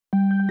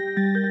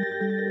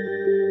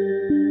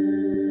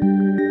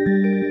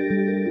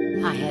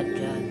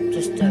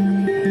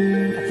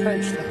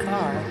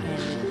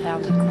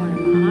the corner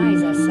of my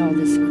eyes, I saw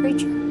this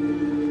creature,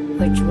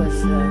 which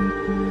was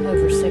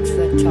over 6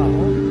 foot tall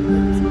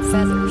with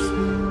feathers.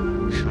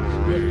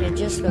 It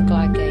just looked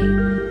like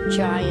a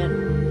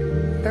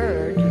giant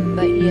bird,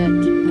 but yet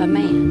a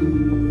man.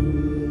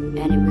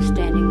 And it was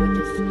standing with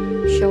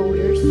his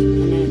shoulders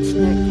and then its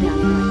neck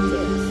down like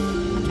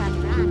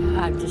this.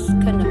 I just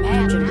couldn't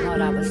imagine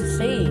what I was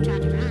seeing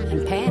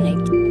and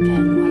panicked.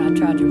 And when I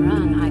tried to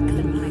run, I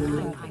couldn't.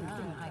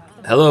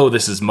 Hello,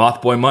 this is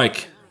Mothboy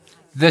Mike.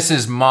 This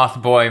is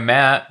Mothboy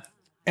Matt.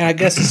 And I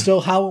guess it's still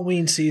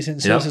Halloween season,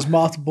 so Yep. This is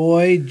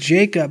Mothboy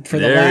Jacob for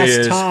the There he last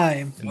is.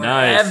 time.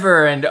 Nice.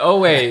 Ever and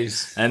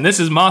always. And this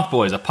is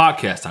Mothboys, a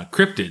podcast on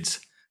cryptids,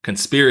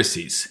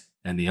 conspiracies,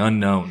 and the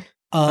unknown.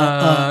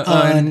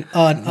 Unknown.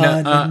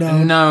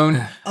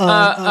 Unknown.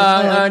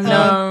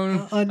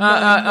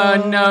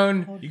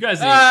 You guys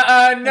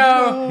didn't,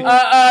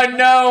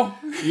 No.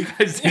 you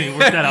guys didn't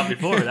work that out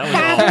before.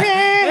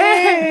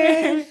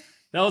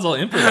 That was all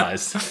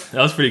improvised.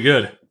 That was pretty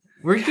good.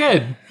 We're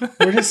good.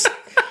 We're just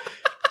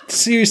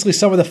seriously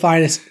some of the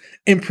finest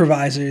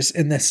improvisers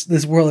in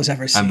this world has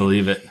ever seen. I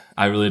believe it.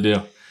 I really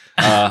do.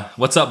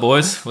 What's up,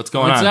 boys? What's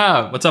going What's on?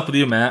 up? What's up with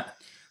you, Matt?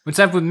 What's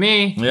up with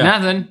me? Yeah.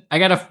 Nothing. I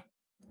got a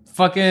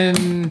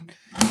fucking...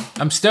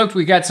 I'm stoked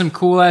we got some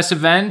cool-ass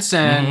events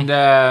and...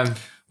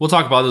 We'll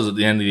talk about those at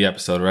the end of the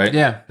episode, right?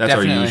 Yeah, That's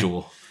definitely. our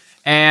usual.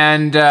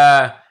 And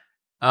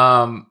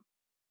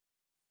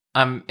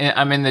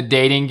I'm in the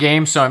dating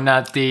game, so I'm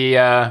not the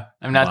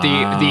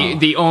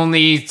the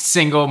only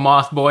single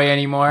moth boy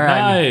anymore.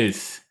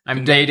 Nice.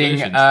 I'm dating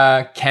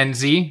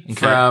Kenzie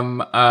from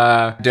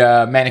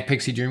the Manic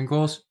Pixie Dream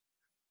Girls.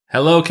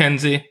 Hello,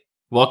 Kenzie.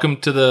 Welcome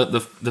to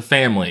the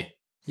family.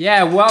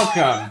 Yeah,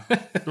 welcome.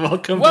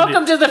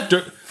 Welcome to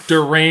the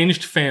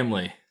deranged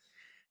family.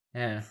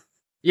 Yeah.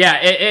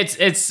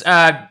 It's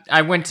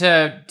I went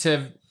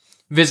to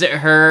visit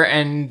her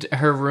and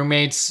her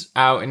roommates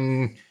out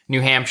in New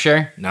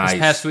Hampshire Nice. this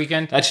past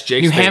weekend. That's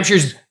Jake's New favorite.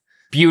 Hampshire's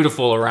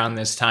beautiful around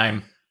this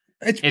time.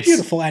 It's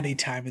beautiful any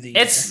time of the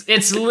year.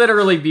 It's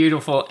literally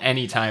beautiful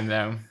anytime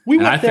though. We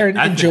And went there in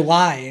think-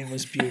 July and it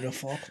was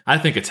beautiful. I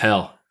think it's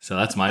hell. So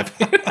that's my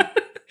opinion.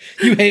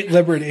 You hate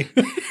liberty.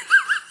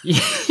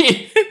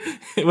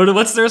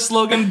 What's their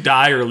slogan?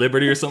 Die or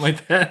liberty or something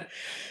like that?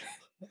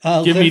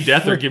 Give me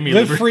death or give me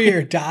live liberty. free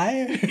or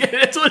die.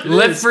 That's what it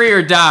Live is. free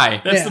or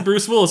die. That's Yeah. the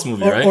Bruce Willis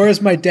movie, Or, right? or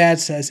as my dad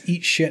says,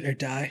 eat shit or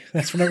die.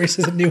 That's whenever he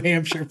says a New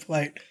Hampshire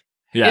plate.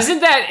 yeah.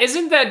 Isn't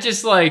that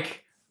just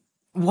like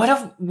what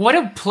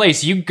a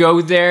place you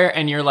go there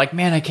and you're like,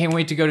 man, I can't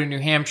wait to go to New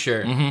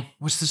Hampshire. Mm-hmm.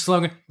 What's the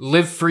slogan?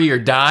 Live free or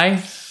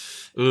die.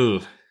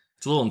 Ooh,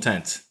 it's a little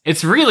intense.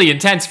 It's really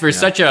intense for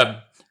such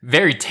a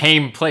very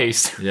tame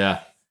place. Yeah.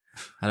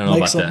 I don't know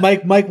about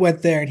that. Mike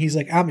went there and he's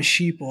like, I'm a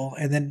sheeple.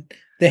 And then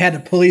they had the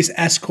police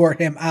escort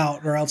him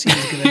out or else he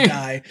was going to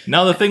die.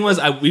 No, the thing was,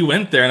 we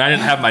went there and I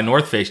didn't have my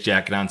North Face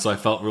jacket on, so I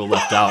felt real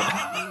left out.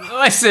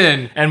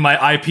 Listen, And my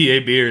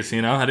IPA beers,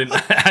 you know, I didn't.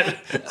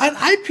 An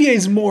IPA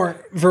is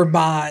more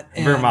Vermont.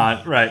 And,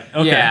 Vermont, right?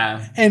 Okay.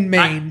 yeah, And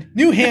Maine.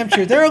 New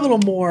Hampshire, they're a little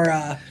more...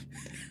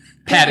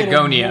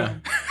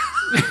 Patagonia.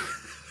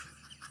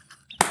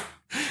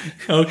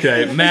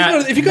 Okay,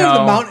 Matt. If you go to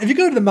the No. if you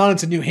go to the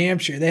mountains of New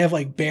Hampshire, they have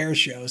like bear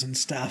shows and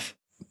stuff.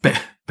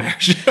 Bear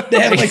show. They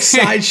have like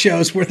side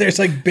shows where there's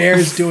like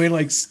bears doing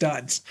like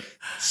stunts.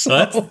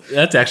 So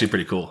That's actually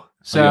pretty cool.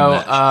 So I'll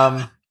give 'em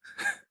that.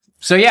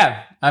 so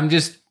yeah, I'm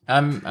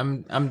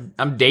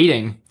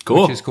dating,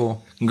 Cool. which is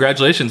cool.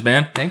 Congratulations,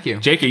 man. Thank you.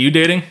 Jake, are you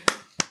dating?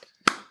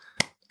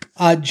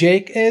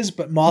 Jake is,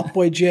 but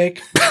Mothboy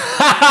Jake.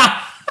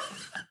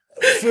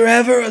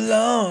 Forever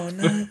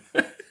alone.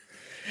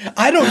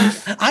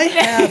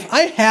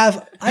 I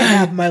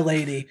have my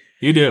lady.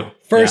 You do.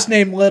 First Yeah.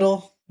 name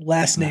Little,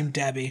 last name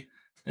Debbie.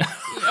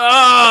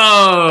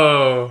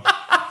 Oh,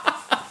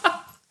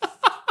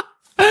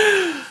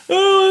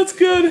 Oh, that's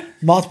good.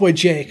 Mothboy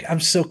Jake. I'm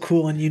so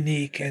cool and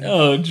unique and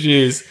Oh,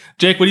 jeez.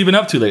 Jake, what have you been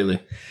up to lately?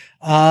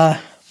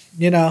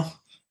 you know.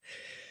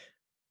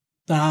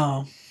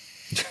 Oh.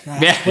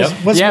 yeah,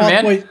 What's yeah,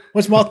 man.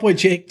 Mothboy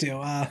Jake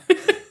do?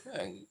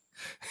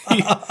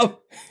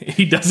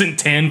 He doesn't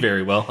tan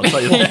very well. I'll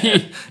tell you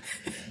that.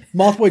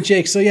 Mothboy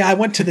Jake. So yeah, I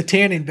went to the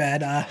tanning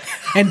bed,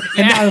 and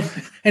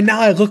now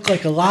I look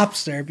like a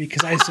lobster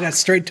because I just got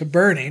straight to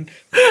burning.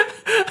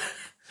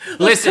 Let's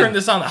Listen, turn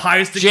this on the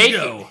highest it Jake- can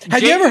go.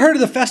 Have you ever heard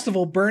of the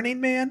festival Burning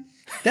Man?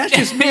 That's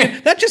just me.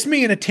 That's just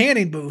me in a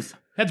tanning booth.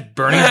 That's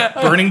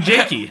burning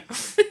Jakey.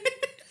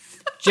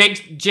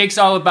 Jake's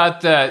all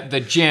about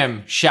the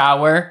gym,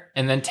 shower,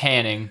 and then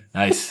tanning.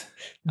 Nice.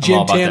 I'm all Gym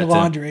about that, tan too.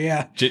 laundry.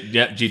 Yeah,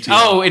 Yeah, GT.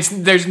 Oh,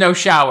 there's no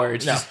shower.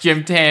 It's just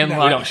gym tan. we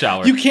don't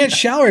shower. you can't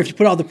shower if you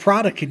put all the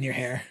product in your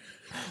hair.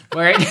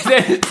 Right?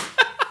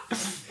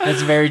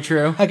 That's very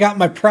true. I got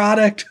my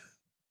product.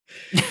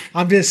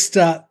 I'm just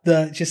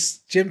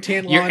just gym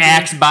tan laundry. Your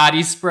Axe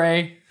body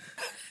spray.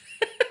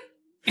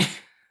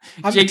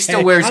 Jake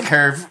still wears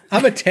Curve.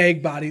 I'm a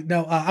tag body.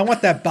 No, I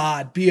want that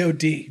bod.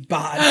 B-O-D.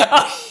 Bod.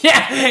 Oh,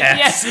 yeah.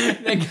 Yes.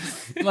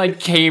 Like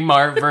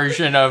Kmart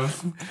version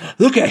of...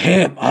 Look at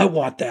him. I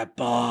want that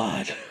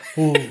bod.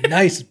 Ooh,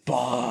 nice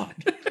bod.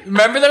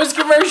 Remember those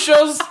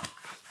commercials?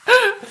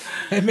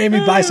 It made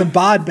me buy some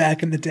bod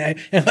back in the day.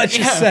 And let's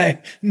just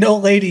say, no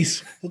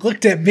ladies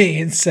looked at me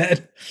and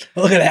said,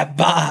 look at that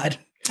bod.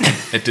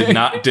 It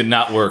did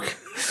not work.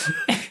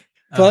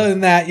 But other than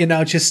that,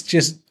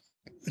 just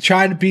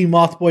trying to be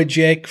Moth Boy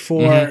Jake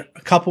for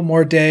a couple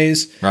more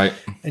days. Right.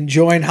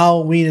 Enjoying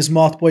Halloween as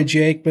Moth Boy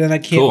Jake, but then I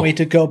can't wait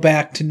to go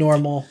back to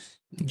normal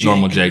Jake.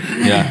 Normal Jake.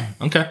 Yeah.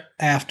 Okay.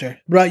 After.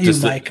 What about you,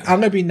 Mike?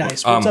 I'm going to be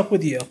nice. What's up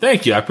with you?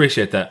 Thank you. I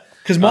appreciate that.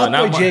 Because Moth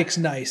Boy Jake's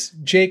nice.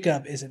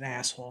 Jacob is an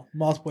asshole.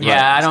 Moth Boy.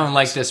 Yeah, I don't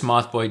like this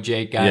Moth Boy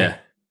Jake guy. Yeah.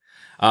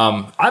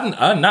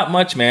 I'm not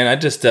much, man. I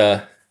just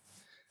I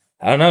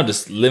don't know,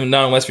 just living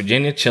down in West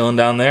Virginia, chilling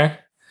down there,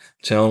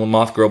 chilling with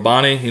Moth Girl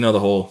Bonnie. You know the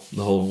whole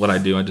what I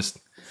do. I just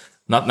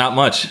not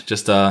much.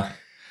 Just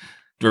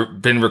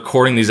been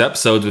recording these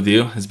episodes with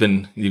you.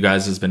 You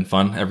guys has been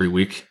fun every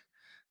week.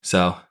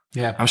 So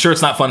yeah, I'm sure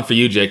it's not fun for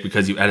you, Jake,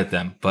 because you edit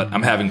them. But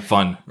I'm having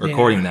fun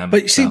recording them.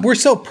 But see, we're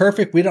so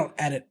perfect. We don't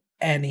edit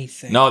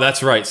anything. No,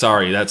 that's right.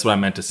 Sorry, that's what I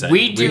meant to say.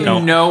 We do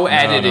no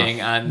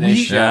editing on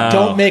this show.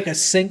 Don't make a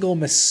single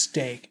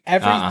mistake.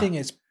 Everything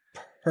is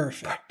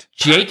perfect.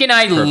 Jake and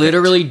I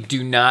literally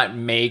do not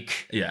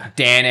make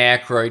Dan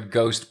Aykroyd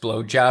ghost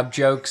blowjob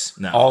jokes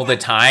all the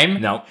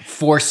time. No.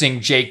 Forcing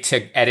Jake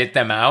to edit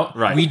them out.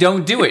 Right. We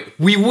don't do it.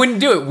 We wouldn't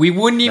do it. We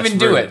wouldn't even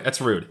do it.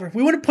 That's rude.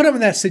 We wouldn't put him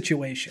in that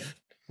situation.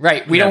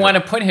 Right. We don't want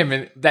to put him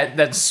in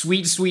that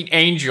sweet, sweet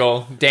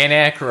angel, Dan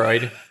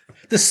Aykroyd.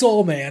 The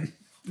soul man.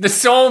 The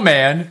soul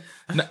man.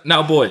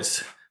 Now,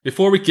 boys,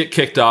 before we get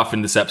kicked off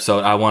in this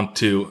episode, I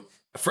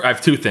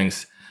have two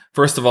things.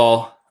 First of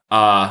all,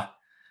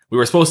 we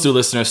were supposed to do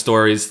listener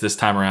stories this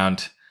time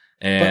around.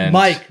 But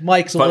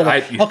Mike's a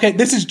little... Okay,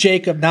 this is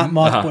Jacob, not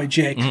Moth Boy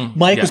Jake.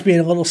 Mike was being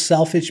a little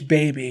selfish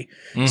baby.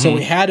 So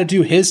we had to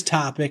do his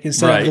topic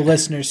instead of the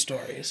listener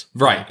stories.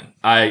 Right.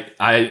 I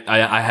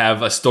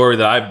have a story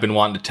that I've been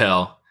wanting to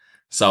tell.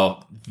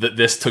 So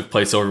this took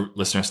place over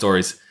listener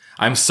stories.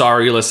 I'm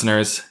sorry,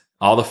 listeners.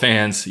 All the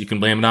fans, you can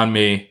blame it on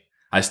me.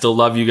 I still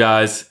love you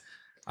guys.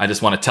 I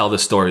just want to tell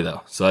this story,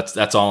 though. So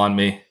that's all on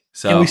me.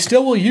 So, and we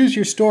still will use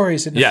your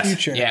stories in the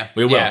future. Yeah,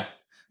 we will. Yeah.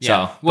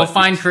 So we'll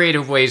find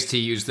creative ways to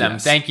use them.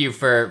 Yes. Thank you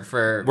for.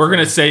 We're going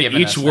to say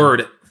each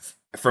word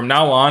from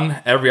now on.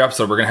 Every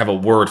episode, we're going to have a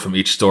word from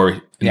each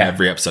story in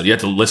every episode. You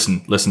have to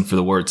listen for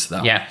the words,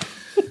 though. Yeah,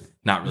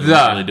 not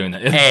really doing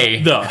that.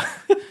 Hey,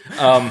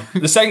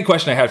 the second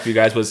question I had for you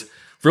guys was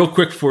real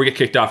quick before we get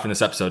kicked off in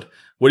this episode.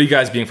 What are you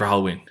guys being for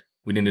Halloween?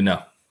 We need to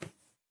know.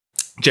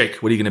 Jake,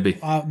 what are you going to be?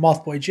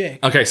 Moth Boy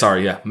Jake. Okay,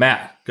 sorry, yeah.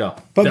 Matt, go.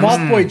 But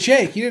Moth Boy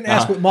Jake, you didn't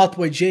ask what Moth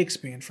Boy Jake's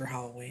being for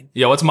Halloween.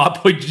 Yeah, what's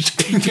Moth Boy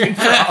Jake being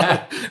for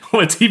Halloween?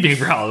 What's he being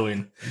for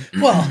Halloween?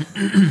 Well,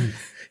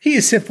 he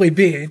is simply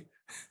being...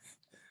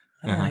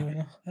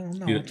 I don't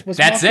know.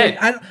 That's it.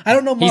 I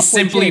don't know Moth He's Boy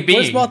simply Jake. being.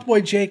 What's Moth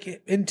Boy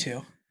Jake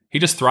into? He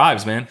just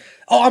thrives, man.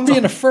 Oh, I'm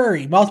being a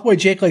furry. Moth Boy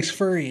Jake likes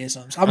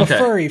furryisms. I'm a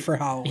furry for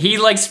Halloween. He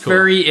likes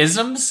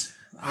furryisms?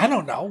 I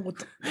don't know. What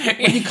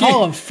do you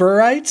call them?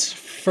 Furites?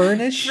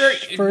 Furnish?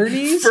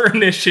 Furnies?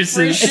 Furnishes.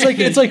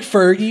 It's like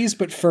Fergies,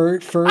 but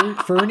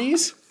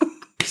Fernies?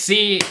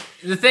 See,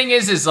 the thing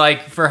is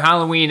like for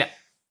Halloween,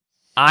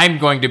 I'm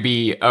going to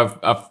be a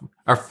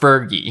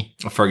Fergie.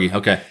 A Fergie,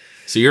 okay.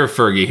 So you're a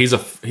Fergie. He's a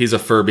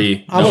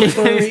Furby. I'm a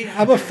furry.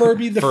 I'm a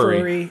Furby the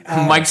furry.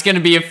 Mike's going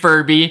to be a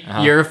Furby.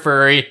 You're a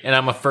furry, and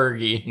I'm a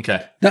Fergie.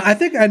 Okay. Now, I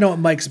think I know what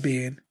Mike's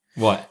being.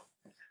 What?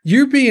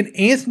 You're being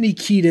Anthony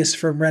Kiedis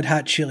from Red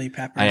Hot Chili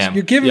Peppers. I am.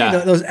 You're giving me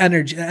those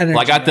energy. Well,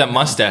 I got that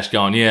mustache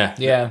going. Yeah.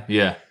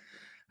 Yeah.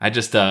 I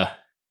just, I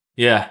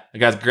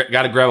got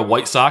to grab a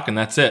white sock and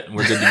that's it.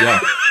 We're good to go.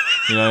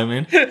 You know what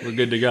I mean? We're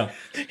good to go.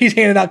 He's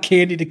handing out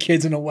candy to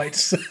kids in a white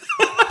sock.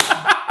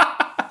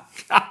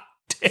 God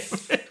damn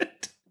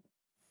it.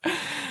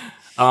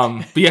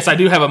 But yes, I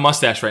do have a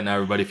mustache right now,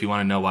 everybody, if you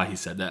want to know why he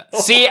said that.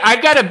 See,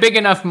 I've got a big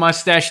enough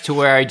mustache to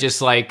where I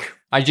just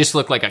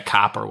look like a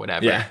cop or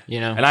whatever. Yeah.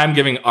 You know? And I'm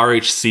giving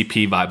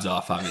RHCP vibes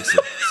off,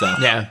 obviously. So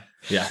yeah.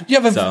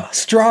 You have a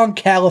strong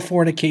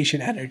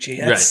Californication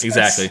energy. Right,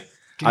 exactly.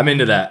 I'm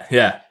into that.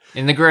 Yeah.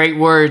 In the great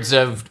words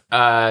of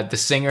the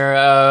singer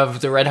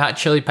of the Red Hot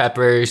Chili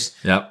Peppers.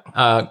 Yep.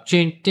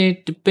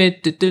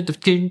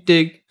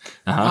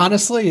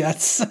 Honestly,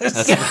 that's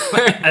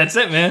that's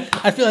it, man.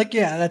 I feel like,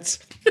 that's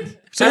what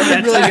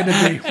I'm really going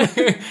to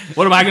be.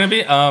 What am I going to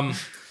be?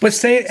 But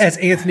say it as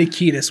Anthony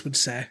Kiedis would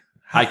say.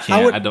 I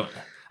can't.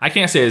 I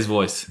can't say his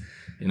voice.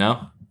 You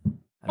know.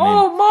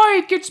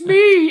 Mike, it's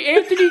me,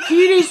 Anthony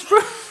Kiedis.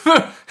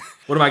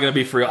 What am I going to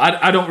be for real?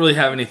 I don't really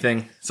have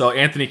anything. So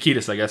Anthony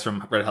Kiedis, I guess,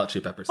 from Red Hot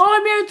Chili Peppers.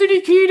 I'm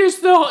Anthony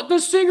Kiedis, the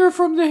singer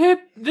from the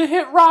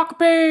hit rock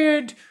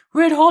band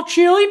Red Hot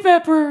Chili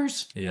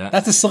Peppers. Yeah.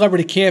 That's a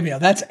celebrity cameo.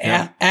 That's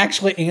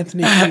actually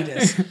Anthony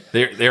Kiedis.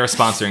 They are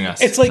sponsoring us.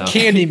 It's like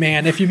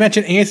Candyman. If you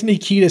mention Anthony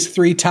Kiedis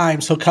 3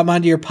 times, he'll come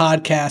onto your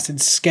podcast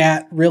and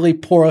scat really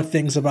poor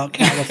things about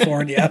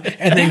California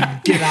and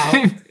then get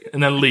out.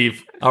 And then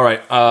leave. All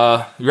right.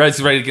 You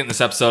guys ready to get in this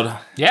episode?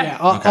 Yeah.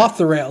 Off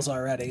the rails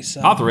already.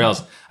 So. Off the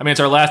rails. I mean, it's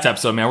our last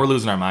episode, man. We're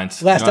losing our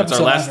minds. Last it's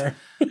our episode ever.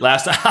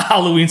 last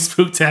Halloween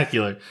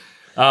spooktacular.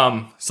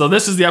 So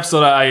this is the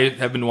episode I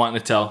have been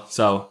wanting to tell.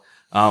 So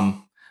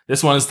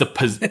this one is the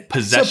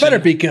possession. So it better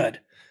be good.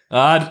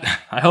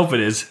 I hope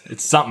it is.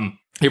 It's something.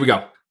 Here we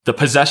go. The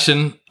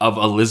possession of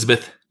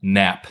Elizabeth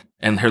Knapp.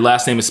 And her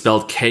last name is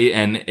spelled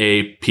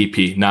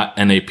Knapp, not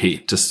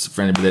NAP, just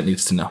for anybody that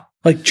needs to know.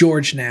 Like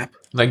George Knapp.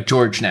 Like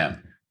George Knapp.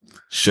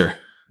 Sure.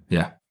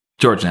 Yeah.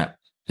 George Knapp.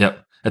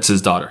 Yep. That's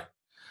his daughter.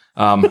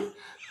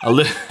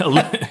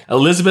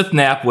 Elizabeth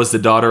Knapp was the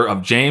daughter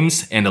of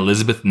James and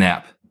Elizabeth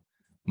Knapp.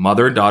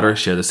 Mother and daughter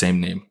share the same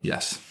name.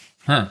 Yes.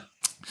 Huh.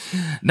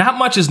 Not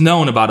much is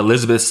known about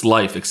Elizabeth's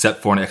life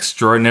except for an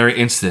extraordinary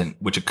incident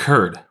which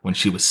occurred when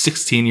she was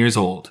 16 years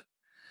old.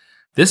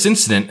 This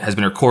incident has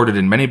been recorded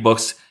in many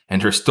books,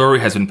 and her story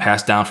has been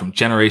passed down from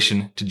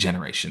generation to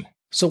generation.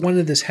 So when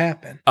did this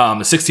happen?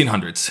 The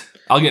 1600s.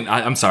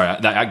 I'm sorry.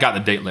 I got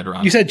the date later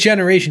on. You said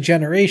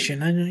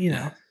generation. I know, you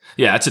know.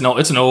 Yeah, it's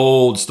an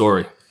old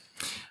story.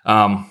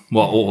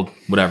 Old,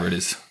 whatever it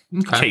is.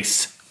 Okay.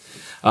 Case.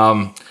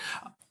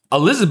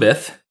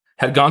 Elizabeth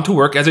had gone to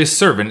work as a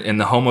servant in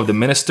the home of the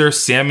minister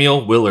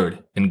Samuel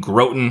Willard in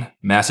Groton,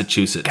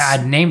 Massachusetts.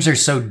 God, names are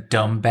so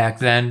dumb back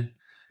then.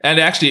 And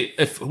actually,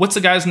 what's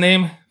the guy's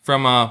name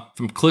from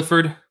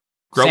Clifford?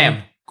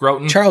 Sam.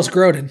 Groton. Charles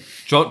Grodin.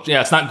 Yeah,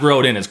 it's not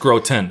Groton, it's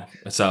Groton.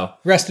 So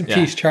Rest in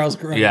peace, Charles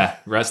Grodin. Yeah,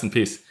 rest in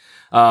peace.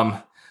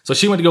 So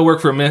she went to go work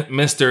for a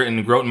minister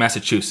in Groton,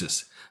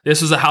 Massachusetts.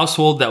 This was a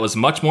household that was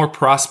much more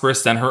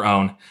prosperous than her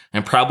own,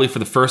 and probably for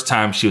the first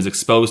time she was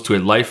exposed to a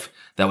life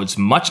that was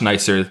much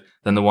nicer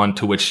than the one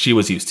to which she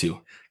was used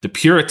to. The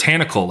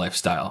puritanical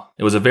lifestyle.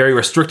 It was a very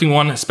restricting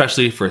one,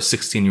 especially for a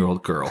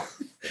 16-year-old girl.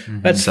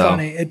 That's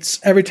funny. It's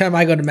every time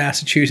I go to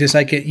Massachusetts,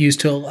 I get used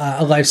to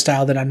a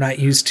lifestyle that I'm not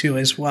used to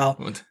as well.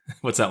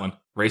 What's that one?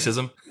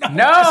 Racism?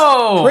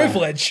 No!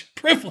 Privilege.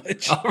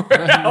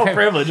 Oh,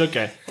 privilege.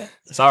 Okay.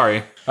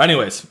 Sorry.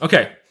 Anyways,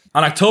 okay.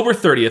 On October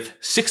 30th,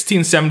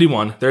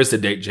 1671, there's the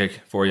date,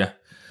 Jake, for you.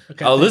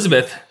 Okay.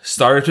 Elizabeth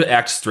started to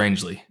act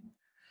strangely.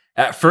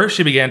 At first,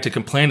 she began to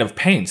complain of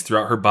pains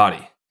throughout her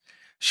body.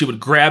 She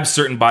would grab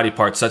certain body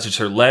parts, such as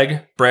her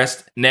leg,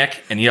 breast,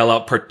 neck, and yell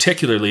out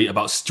particularly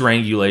about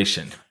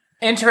strangulation.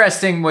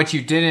 Interesting, what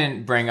you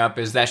didn't bring up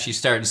is that she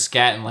started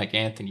scatting like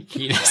Anthony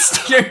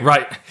Kiedis.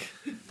 Right.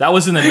 That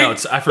was in the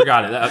notes. I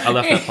forgot it. I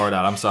left that part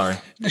out. I'm sorry.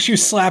 She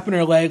was slapping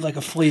her leg like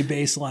a flea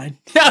baseline.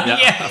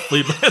 Yeah.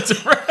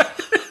 That's right.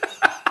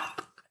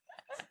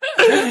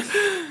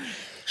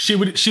 She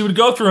would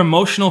go through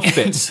emotional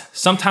fits,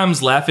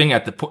 sometimes laughing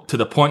to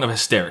the point of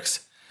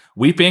hysterics,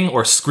 weeping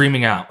or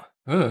screaming out.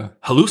 Ugh.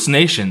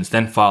 Hallucinations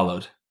then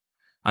followed.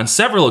 On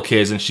several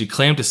occasions, she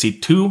claimed to see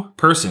 2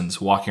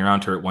 persons walking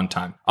around her at one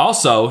time.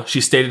 Also,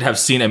 she stated to have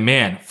seen a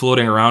man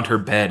floating around her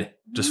bed,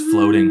 just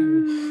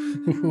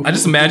floating. I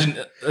just imagine,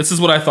 this is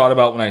what I thought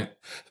about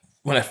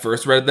when I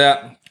first read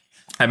that.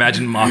 I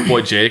imagine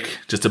Mothboy Jake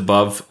just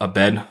above a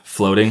bed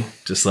floating,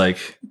 just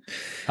like,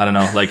 I don't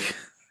know, like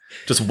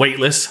just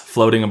weightless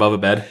floating above a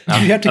bed.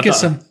 You have to get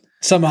some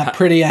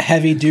pretty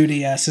heavy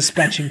duty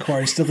suspension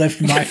cords to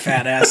lift my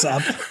fat ass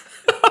up.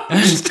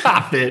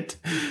 Stop it.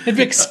 It'd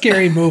be a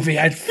scary movie.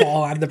 I'd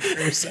fall on the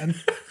person.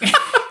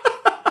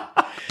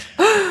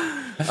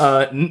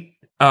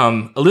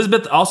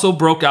 Elizabeth also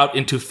broke out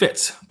into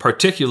fits,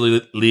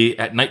 particularly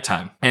at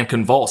nighttime, and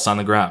convulsed on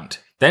the ground.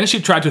 Then she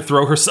tried to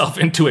throw herself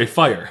into a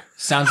fire.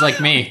 Sounds like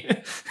me.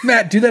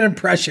 Matt, do that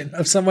impression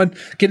of someone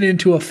getting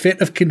into a fit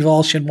of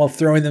convulsion while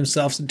throwing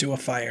themselves into a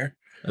fire.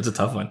 That's a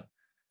tough one.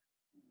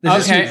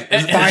 Okay.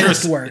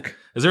 Finest work.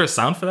 Is there a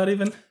sound for that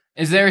even?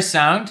 Is there a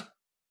sound?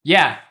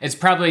 Yeah, it's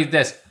probably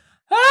this.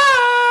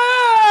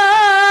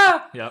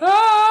 Ah! Yep.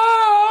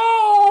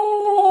 Oh!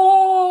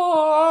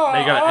 Now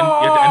you have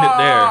to end it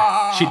there.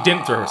 She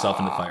didn't throw herself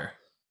in the fire.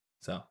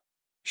 So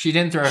She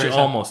didn't throw she herself.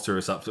 almost threw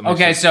herself.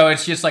 Okay, so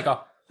it's just like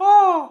a.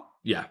 Oh!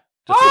 Yeah.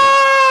 Just there you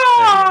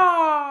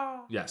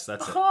go. Yes,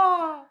 that's it.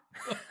 Oh!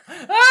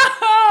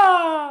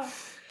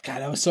 God,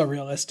 that was so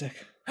realistic.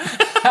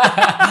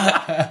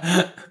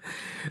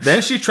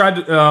 Then she tried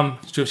to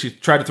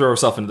throw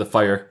herself into the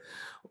fire.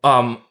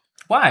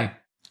 Why?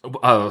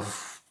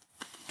 Does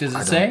Does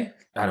it say?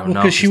 I don't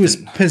know. Because she was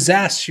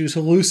possessed. She was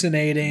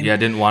hallucinating. Yeah,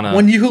 didn't want to.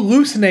 When you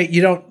hallucinate,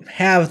 you don't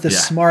have the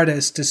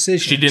smartest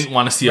decisions. She didn't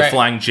want to see a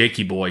flying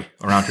Jakey boy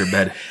around her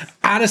bed.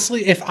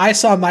 Honestly, if I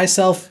saw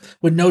myself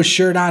with no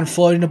shirt on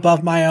floating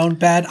above my own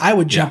bed, I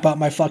would jump out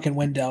my fucking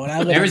window. And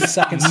I live in the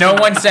second No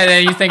one said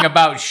anything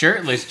about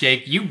shirtless,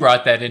 Jake. You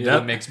brought that into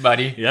the mix,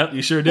 buddy. Yep,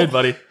 you sure did,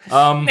 buddy.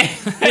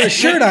 With a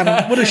shirt on,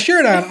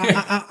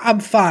 I'm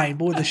fine.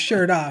 But with a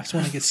shirt off, it's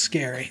when it gets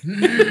scary.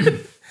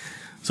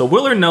 So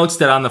Willard notes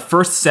that on the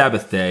first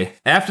Sabbath day,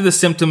 after the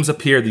symptoms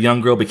appeared, the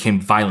young girl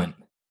became violent,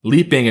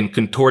 leaping and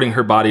contorting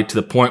her body to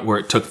the point where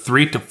it took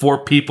 3 to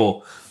 4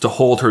 people to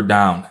hold her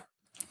down.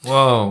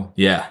 Whoa.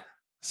 Yeah.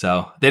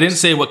 So they didn't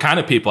say what kind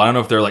of people. I don't know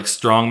if they're like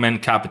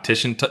strongmen,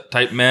 competition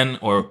type men,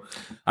 or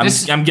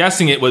I'm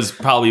guessing it was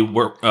probably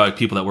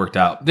people that worked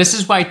out. This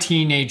is why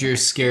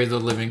teenagers scare the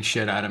living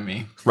shit out of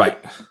me. Right.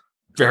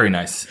 Very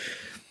nice.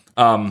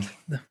 Words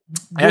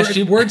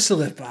to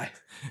live by.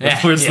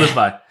 Words to live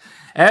by.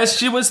 As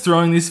she was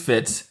throwing these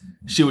fits,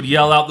 she would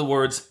yell out the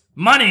words,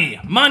 money,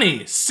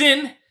 money,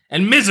 sin,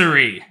 and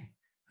misery.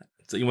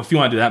 So if you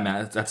want to do that,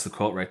 Matt, that's the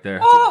quote right there.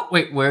 Oh,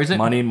 wait, where is it?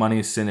 Money,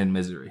 money, sin, and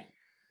misery.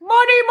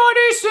 Money,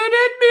 money, sin,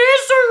 and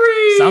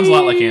misery. Sounds a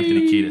lot like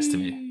Anthony Kiedis to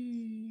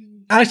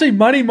me. Actually,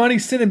 money, money,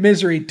 sin, and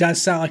misery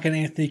does sound like an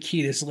Anthony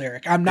Kiedis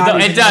lyric. I'm not.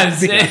 No, it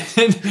does.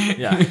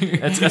 Yeah,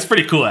 that's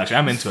pretty cool, actually.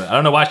 I'm into it. I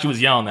don't know why she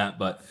was yelling that,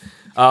 but...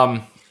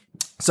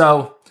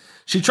 So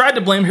she tried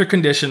to blame her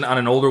condition on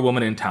an older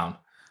woman in town.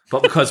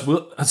 But because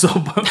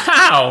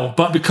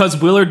But because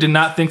Willard did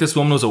not think this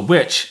woman was a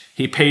witch,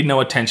 he paid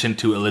no attention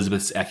to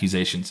Elizabeth's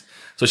accusations.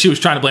 So she was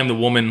trying to blame the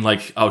woman,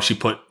 like, oh, she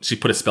put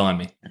a spell on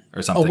me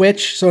or something. A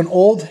witch, so an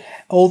old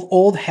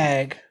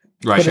hag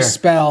put a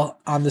spell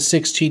on the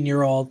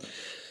 16-year-old,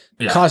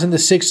 causing the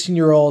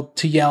 16-year-old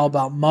to yell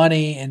about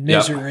money and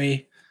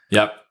misery.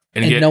 Yep.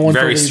 And get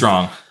very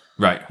strong.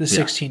 Right. The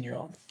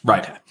 16-year-old.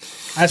 Right. Okay.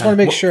 I just want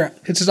to make sure.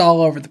 This is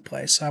all over the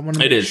place. So I want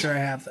to make sure I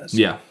have this.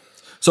 Yeah.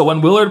 So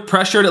when Willard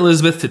pressured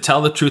Elizabeth to tell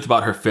the truth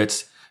about her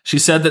fits, she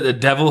said that the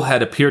devil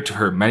had appeared to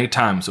her many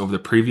times over the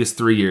previous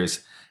 3 years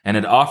and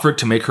had offered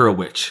to make her a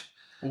witch.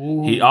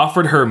 Ooh. He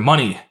offered her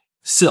money,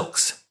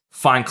 silks,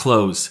 fine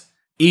clothes,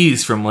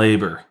 ease from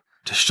labor,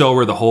 to show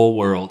her the whole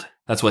world.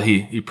 That's what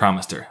he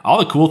promised her. All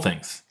the cool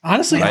things.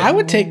 Honestly, right? I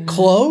would take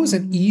clothes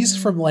and ease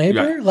from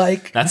labor. Right.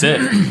 Like that's it.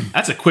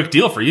 That's a quick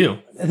deal for you.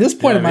 At this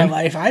point in my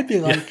life, I'd be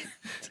like,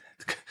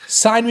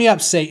 sign me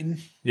up, Satan.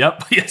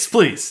 Yep. Yes,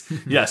 please.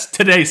 Yes.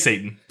 Today,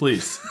 Satan,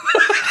 please.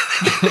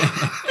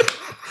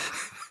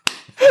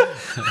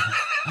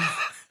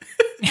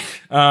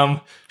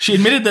 She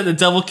admitted that the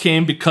devil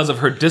came because of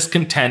her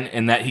discontent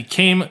and that he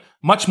came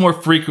much more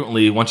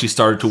frequently once she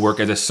started to work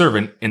as a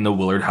servant in the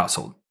Willard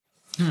household.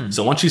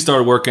 So once she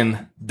started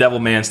working, Devil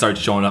Man started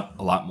showing up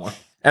a lot more.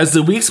 As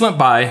the weeks went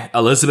by,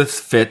 Elizabeth's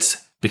fits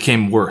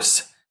became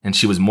worse and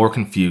she was more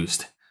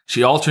confused.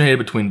 She alternated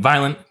between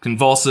violent,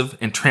 convulsive,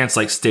 and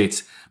trance-like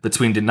states,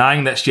 between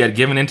denying that she had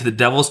given in to the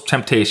devil's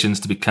temptations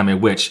to become a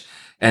witch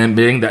and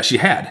admitting that she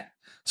had.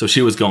 So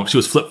she was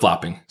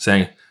flip-flopping,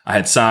 saying, I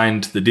had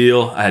signed the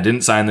deal, I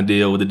didn't sign the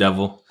deal with the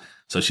devil.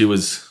 So she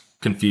was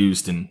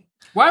confused. And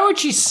why would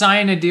she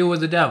sign a deal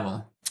with the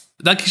devil?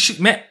 Like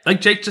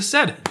Jake just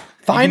said.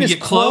 Finest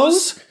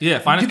clothes? Yeah,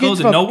 finest clothes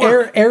and no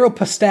work.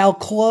 Aeropostale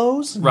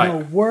clothes, right. No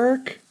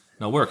work.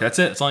 No work, that's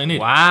it. That's all you need.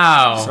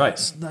 Wow.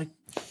 That's right.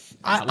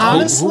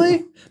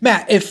 Honestly,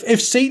 Matt,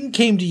 if Satan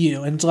came to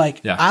you and it's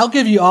like, I'll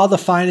give you all the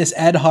finest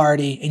Ed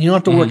Hardy and you don't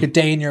have to work a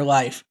day in your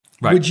life,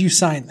 would you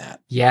sign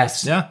that?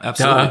 Yes. Yeah,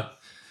 absolutely.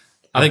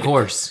 Of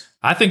course.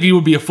 I think you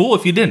would be a fool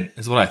if you didn't,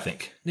 is what I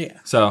think. Yeah.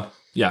 So,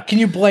 yeah. Can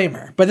you blame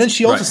her? But then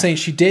she also saying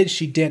she did,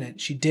 she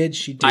didn't. She did,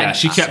 she didn't. Yeah,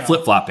 she kept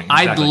flip-flopping.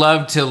 Exactly. I'd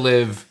love to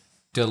live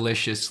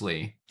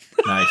deliciously.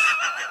 Nice.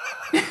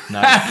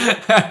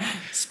 Nice.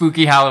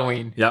 Spooky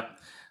Halloween. Yep.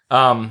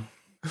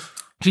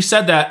 She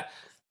said that,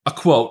 a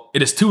quote,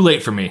 "It is too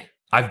late for me.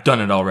 I've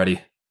done it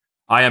already.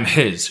 I am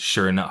his,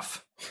 sure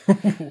enough."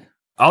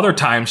 Other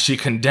times, she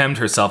condemned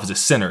herself as a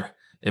sinner,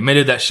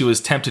 admitted that she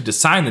was tempted to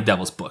sign the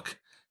devil's book,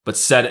 but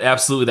said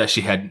absolutely that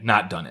she had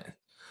not done it.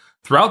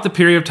 Throughout the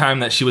period of time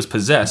that she was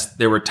possessed,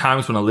 there were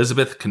times when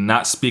Elizabeth could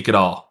not speak at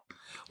all,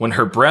 when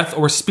her breath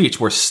or speech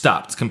were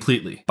stopped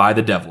completely by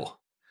the devil.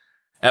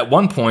 At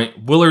one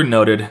point, Willard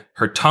noted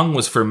her tongue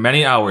was for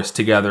many hours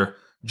together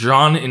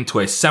drawn into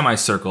a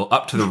semicircle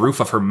up to the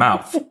roof of her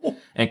mouth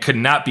and could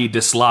not be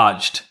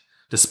dislodged,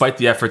 despite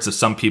the efforts of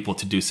some people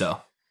to do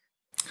so.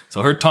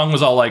 So her tongue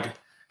was all like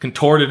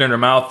contorted in her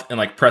mouth and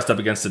like pressed up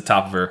against the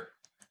top of her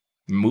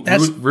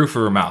roof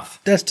of her mouth.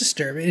 That's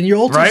disturbing. And you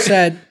also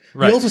said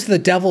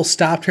the devil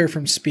stopped her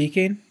from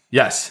speaking.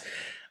 Yes.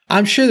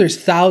 I'm sure there's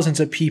thousands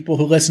of people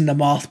who listen to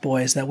Moth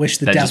Boys that wish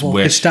the devil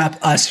could stop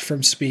us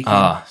from speaking.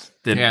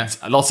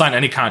 They'll sign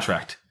any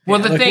contract. Well,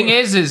 the thing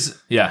is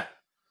yeah,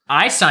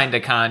 I signed a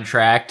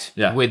contract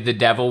with the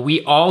devil.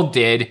 We all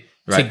did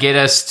to get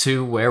us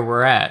to where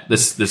we're at.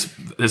 This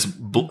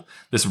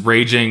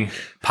raging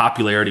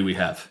popularity we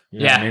have. You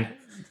know what I mean?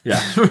 Yeah.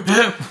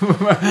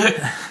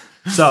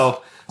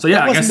 So yeah,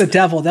 that wasn't the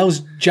devil. That was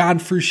John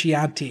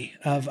Frusciante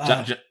of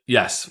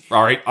yes,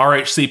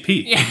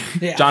 RHCP.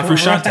 Yeah, John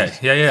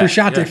Frusciante. Yeah.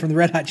 Frusciante from the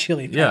Red Hot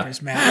Chili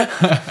Peppers, man.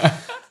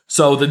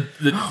 So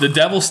the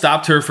devil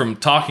stopped her from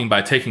talking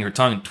by taking her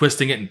tongue and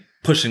twisting it and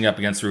pushing it up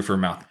against the roof of her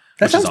mouth.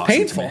 That sounds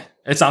painful.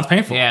 It sounds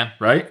painful. Yeah.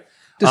 Right?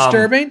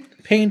 Disturbing,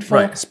 painful,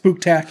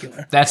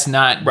 spooktacular. That's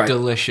not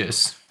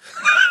delicious.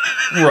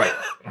 Right.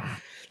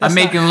 I'm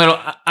making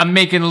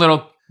a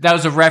little. That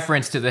was a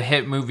reference to the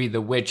hit movie The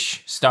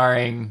Witch,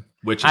 starring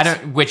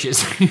Witches.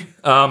 Witches.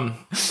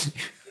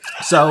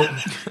 So,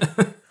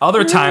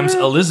 other times,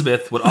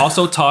 Elizabeth would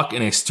also talk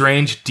in a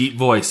strange, deep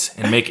voice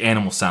and make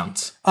animal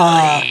sounds.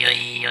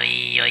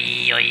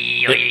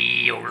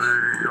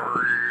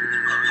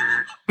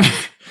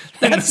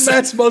 That's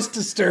Matt's most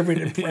disturbing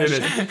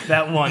impression. It is.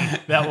 That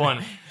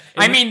one.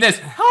 I mean this.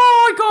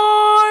 Hi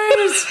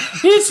guys,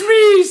 it's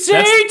me,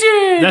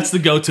 Satan. That's the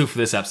go-to for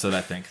this episode,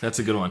 I think. That's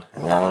a good one.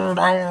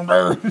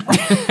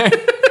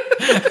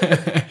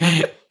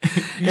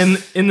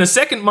 In the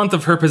second month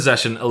of her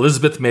possession,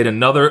 Elizabeth made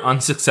another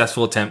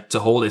unsuccessful attempt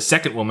to hold a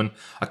second woman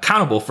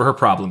accountable for her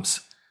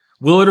problems.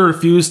 Willard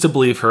refused to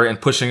believe her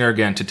and pushing her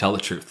again to tell the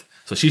truth.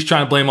 So she's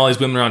trying to blame all these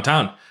women around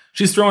town.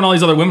 She's throwing all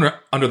these other women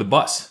under the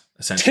bus,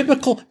 essentially.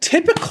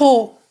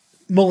 Typical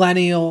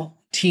millennial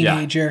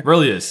teenager. Yeah,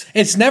 really is.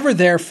 It's never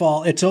their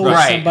fault. It's always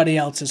somebody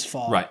else's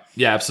fault. Right.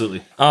 Yeah,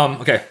 absolutely.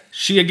 Okay.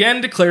 She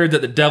again declared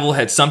that the devil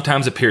had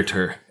sometimes appeared to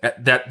her,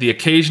 that the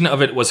occasion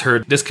of it was her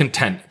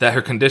discontent, that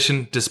her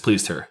condition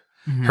displeased her.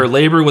 Mm-hmm. Her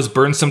labor was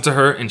burdensome to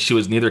her, and she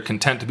was neither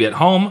content to be at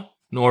home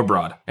nor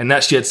abroad, and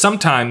that she had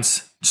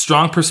sometimes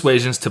strong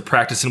persuasions to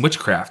practice in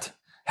witchcraft,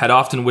 had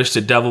often wished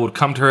the devil would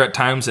come to her at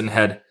times, and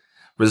had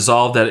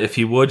resolved that if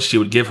he would, she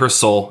would give her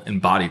soul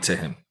and body to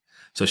him.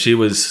 So she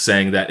was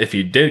saying that if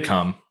he did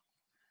come,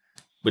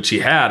 which he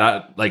had,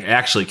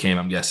 actually came,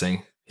 I'm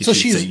guessing. So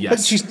she's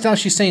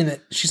saying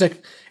that she's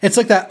like, it's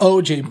like that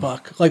OJ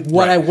book, like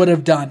what I would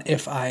have done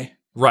if I.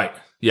 Right.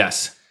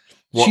 Yes.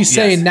 Well, she's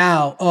saying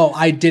now,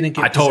 I didn't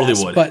get possessed,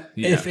 totally would. But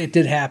if it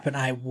did happen,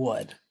 I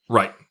would.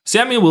 Right.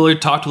 Samuel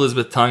Willard talked to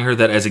Elizabeth, telling her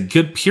that as a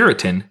good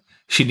Puritan,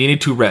 she needed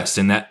to rest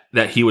and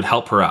that he would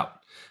help her out.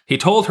 He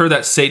told her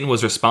that Satan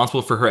was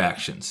responsible for her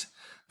actions.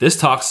 This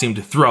talk seemed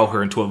to throw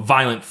her into a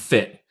violent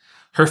fit.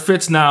 Her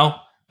fits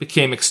now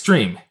became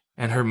extreme,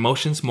 and her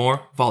emotions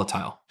more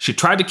volatile. She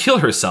tried to kill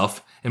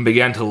herself and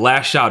began to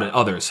lash out at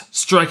others,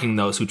 striking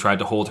those who tried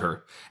to hold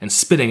her, and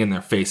spitting in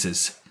their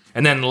faces,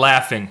 and then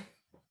laughing.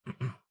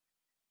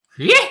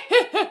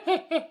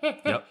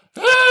 Yep.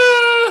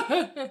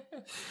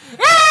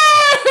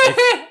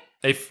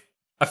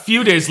 A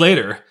few days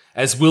later,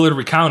 as Willard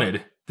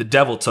recounted, the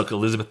devil took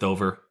Elizabeth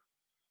over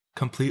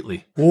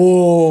completely.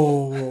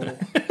 Whoa.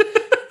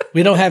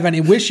 We don't have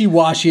any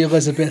wishy-washy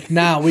Elizabeth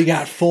now. We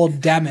got full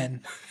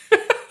demon.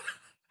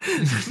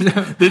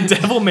 The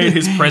devil made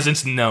his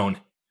presence known.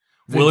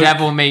 The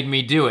devil made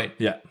me do it.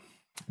 Yeah.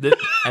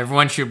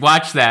 Everyone should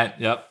watch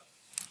that. Yep.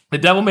 The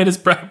devil made his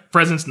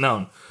presence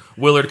known.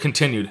 Willard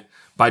continued,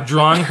 by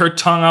drawing her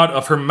tongue out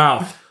of her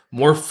mouth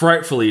more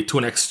frightfully to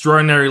an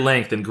extraordinary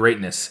length and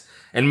greatness,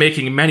 and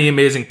making many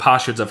amazing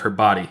postures of her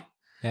body.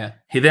 Yeah.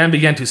 He then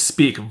began to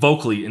speak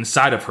vocally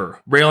inside of her,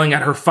 railing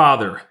at her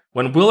father.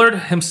 When Willard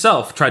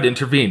himself tried to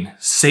intervene,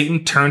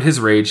 Satan turned his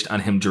rage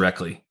on him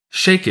directly.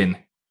 Shaken,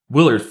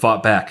 Willard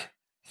fought back,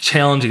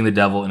 challenging the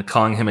devil and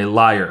calling him a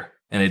liar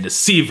and a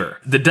deceiver.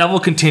 The devil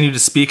continued to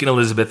speak in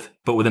Elizabeth,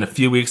 but within a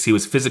few weeks he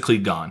was physically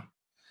gone.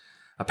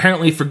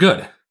 Apparently for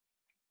good.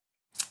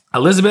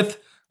 Elizabeth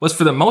was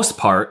for the most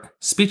part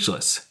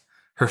speechless.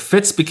 Her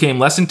fits became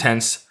less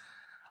intense,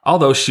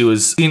 although she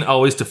was seen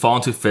always to fall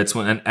into fits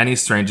when any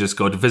strangers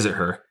go to visit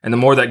her. And the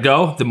more that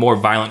go, the more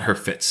violent her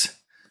fits.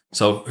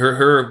 So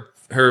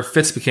her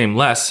fits became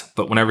less,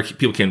 but whenever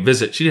people came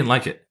visit, she didn't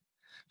like it.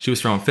 She was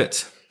throwing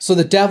fits. So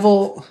the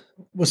devil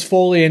was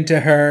fully into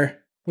her,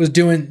 was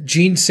doing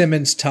Gene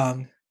Simmons'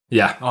 tongue.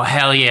 Yeah. Oh,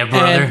 hell yeah,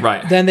 brother. And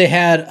right. Then they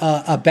had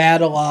a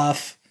battle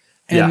off,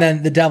 and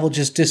then the devil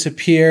just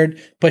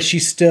disappeared, but she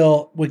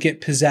still would get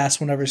possessed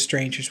whenever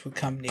strangers would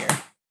come near.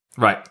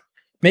 Right.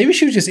 Maybe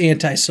she was just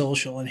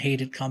antisocial and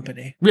hated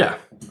company. Yeah.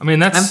 I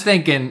mean, I'm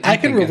thinking I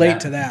can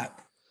relate to that.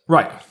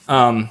 Right.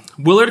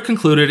 Willard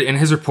concluded in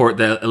his report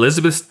that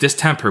Elizabeth's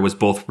distemper was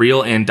both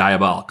real and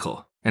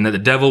diabolical, and that the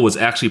devil was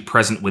actually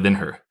present within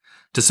her.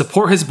 To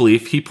support his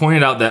belief, he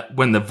pointed out that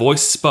when the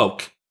voice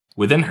spoke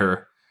within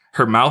her,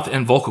 her mouth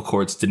and vocal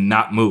cords did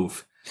not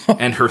move,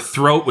 and her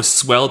throat was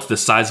swelled to the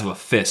size of a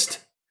fist.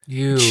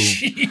 You.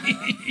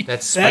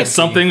 That's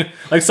something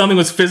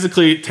was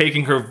physically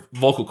taking her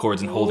vocal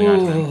cords and holding on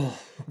to them.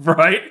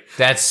 Right?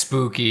 That's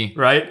spooky.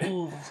 Right?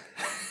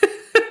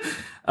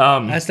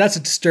 That's a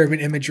disturbing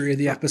imagery of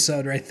the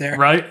episode right there.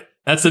 Right?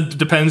 That's a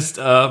depends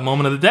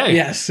moment of the day.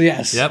 Yes.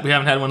 Yep, we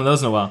haven't had one of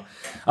those in a while.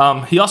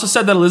 He also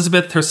said that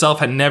Elizabeth herself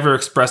had never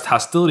expressed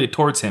hostility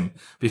towards him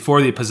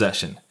before the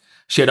possession.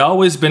 She had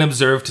always been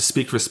observed to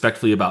speak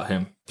respectfully about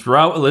him.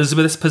 Throughout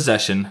Elizabeth's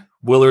possession,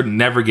 Willard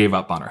never gave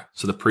up on her.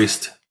 So the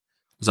priest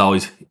was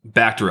always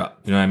backed her up.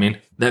 You know what I mean?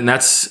 Then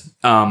that's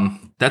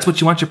what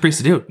you want your priest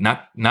to do.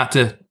 Not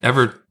to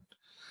ever,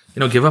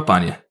 give up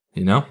on you.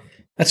 You know?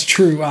 That's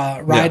true.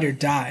 Ride or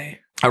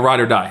die. A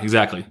ride or die,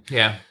 exactly.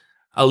 Yeah.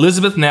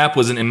 Elizabeth Knapp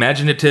was an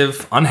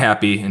imaginative,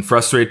 unhappy, and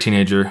frustrated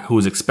teenager who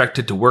was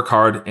expected to work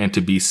hard and to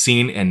be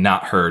seen and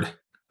not heard.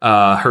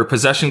 Her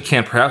possession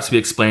can perhaps be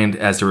explained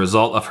as a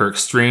result of her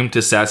extreme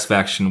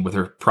dissatisfaction with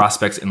her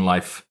prospects in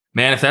life.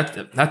 Man, if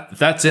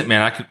that's it,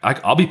 man,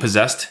 I'll be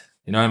possessed.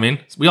 You know what I mean?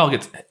 We all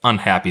get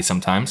unhappy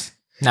sometimes.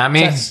 Not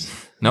me.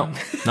 No,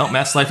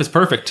 Matt's life is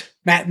perfect.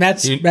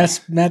 Matt's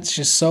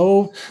just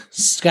so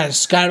got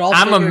it all.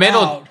 I'm a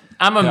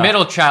Yeah.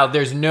 middle child.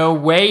 There's no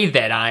way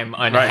that I'm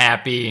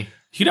unhappy.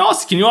 Can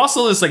you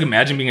also just like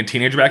imagine being a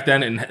teenager back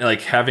then and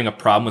like having a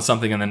problem with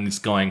something and then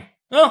just going,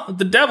 "Oh,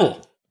 the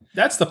devil.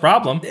 That's the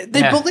problem."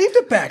 They believed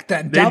it back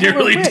then. They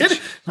really did.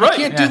 Right. I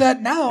can't do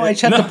that now. I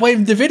just have to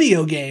blame the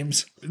video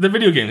games. The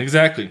video game,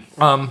 exactly.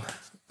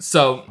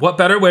 So what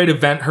better way to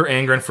vent her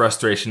anger and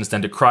frustrations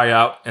than to cry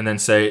out and then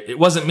say, "It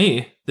wasn't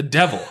me, the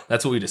devil."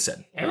 That's what we just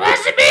said. It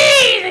wasn't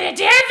me, the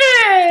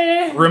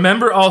devil.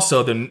 Remember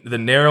also the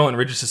narrow and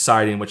rigid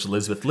society in which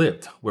Elizabeth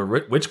lived, where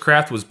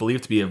witchcraft was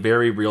believed to be a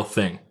very real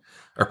thing,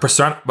 a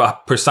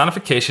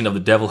personification of the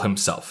devil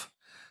himself.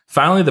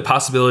 Finally, the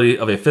possibility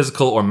of a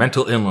physical or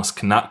mental illness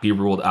cannot be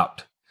ruled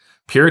out.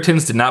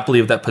 Puritans did not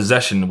believe that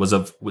possession was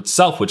of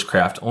itself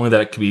witchcraft, only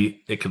that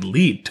it could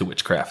lead to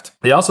witchcraft.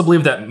 They also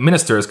believed that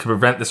ministers could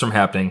prevent this from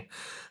happening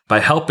by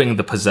helping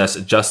the possessed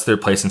adjust their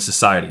place in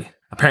society.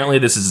 Apparently,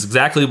 this is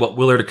exactly what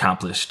Willard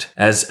accomplished,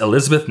 as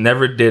Elizabeth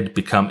never did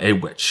become a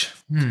witch.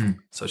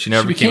 So she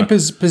never became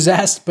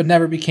possessed, but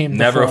never became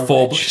never a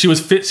full. witch. She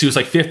was fit. She was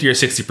like 50 or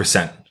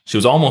 60%. She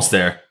was almost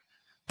there,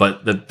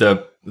 but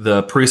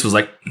the priest was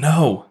like,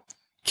 "No,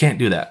 can't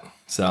do that."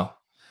 So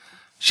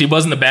she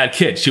wasn't a bad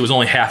kid. She was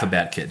only half a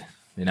bad kid.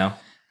 You know,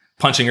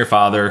 punching her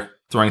father,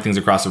 throwing things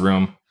across the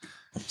room,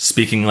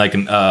 speaking like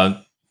an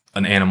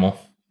animal.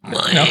 You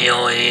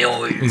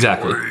know?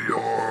 Exactly.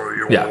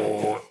 Yeah.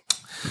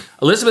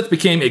 Elizabeth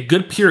became a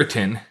good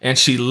Puritan, and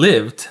she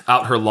lived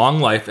out her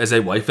long life as a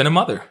wife and a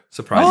mother.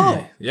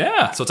 Surprisingly,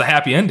 yeah. So it's a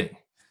happy ending.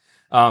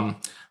 So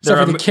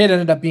the kid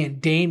ended up being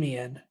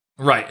Damien.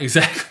 Right,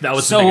 exactly. That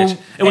was So- the big issue.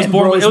 It was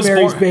born.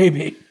 Rosemary's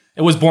Baby.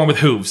 It was born with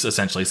hooves,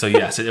 essentially. So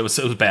yes, it was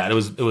bad.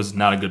 It was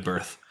not a good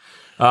birth.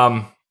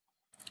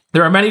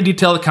 There are many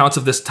detailed accounts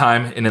of this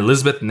time in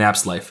Elizabeth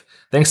Knapp's life,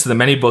 thanks to the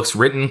many books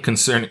written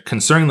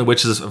concerning the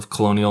witches of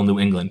colonial New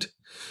England.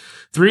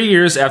 3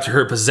 years after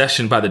her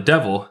possession by the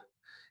devil,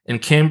 in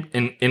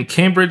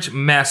Cambridge,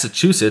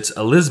 Massachusetts,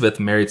 Elizabeth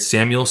married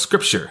Samuel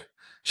Scripture.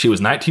 She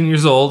was 19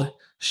 years old.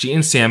 She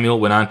and Samuel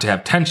went on to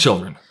have 10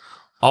 children,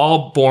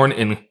 all born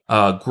in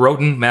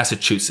Groton,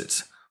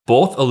 Massachusetts.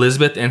 Both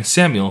Elizabeth and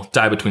Samuel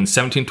died between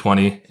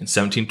 1720 and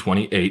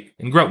 1728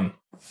 in Groton.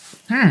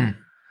 I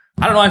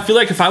don't know. I feel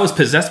like if I was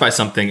possessed by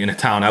something in a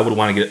town, I would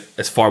want to get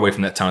as far away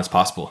from that town as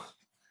possible.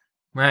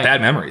 Right. Bad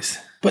memories.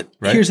 But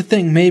here's the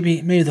thing: maybe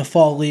the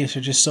fall leaves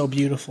are just so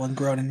beautiful in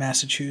Groton,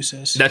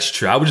 Massachusetts. That's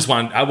true. I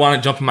want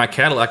to jump in my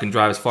Cadillac and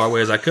drive as far away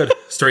as I could,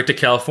 straight to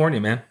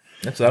California, man.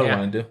 That's what I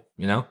want to do,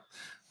 you know.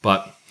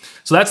 But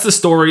so that's the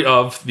story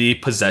of the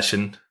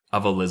possession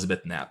of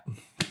Elizabeth Knapp.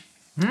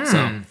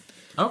 So,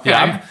 Okay.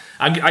 yeah,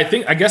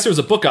 I guess there was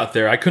a book out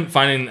there. I couldn't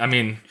find any. I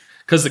mean,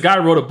 because the guy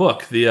wrote a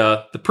book,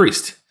 the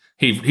priest.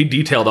 He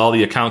detailed all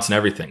the accounts and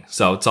everything.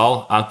 So it's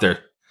all out there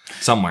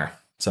somewhere.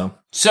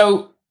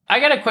 So I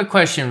got a quick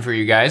question for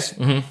you guys.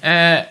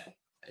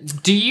 Mm-hmm.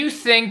 Do you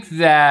think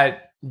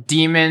that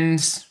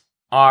demons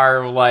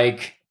are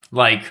like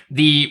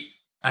the,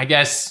 I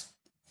guess,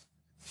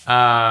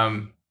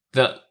 are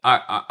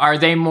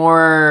they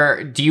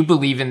more, do you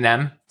believe in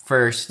them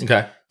first?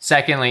 okay.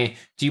 Secondly,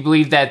 do you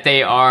believe that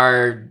they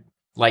are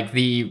like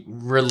the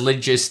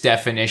religious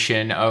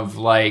definition of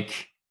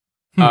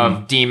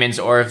of demons,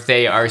 or if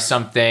they are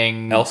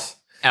something Else?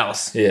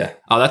 Yeah.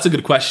 Oh, that's a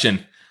good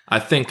question. I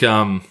think I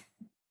don't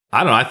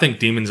know. I think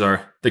demons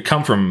they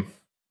come from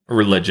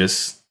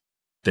religious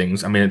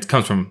things. I mean, it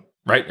comes from,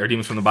 right? Are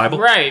demons from the Bible?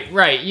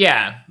 Right,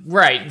 yeah,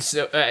 right.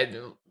 So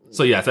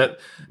yeah,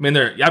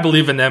 I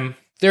believe in them.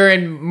 they're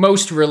in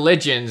most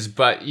religions,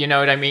 but you know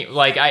what I mean?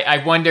 Like,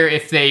 I wonder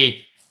if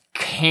they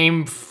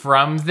came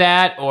from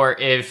that, or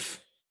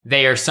if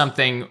they are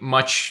something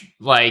much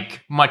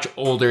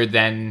older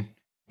than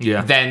the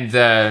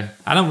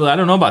I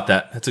don't know about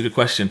that. That's a good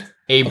question.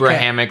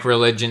 Abrahamic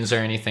religions or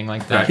anything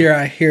like that.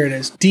 Here it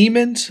is.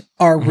 Demons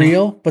are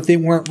real, but they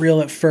weren't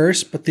real at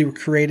first, but they were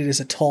created as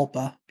a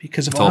tulpa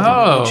because of all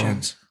the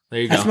religions.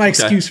 There you go. That's my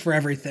excuse for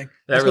everything.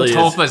 That really is.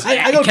 Tulpas.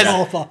 I go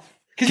tulpa.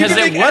 Because you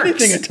can make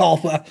anything a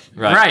tulpa.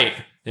 Right.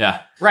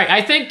 Yeah. Right.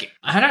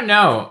 I don't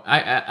know.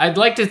 I'd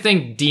like to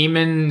think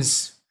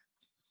demons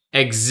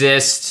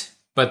exist,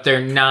 but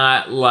they're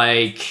not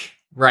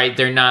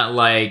they're not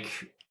like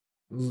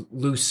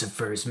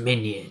Lucifer's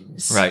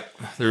minions. Right.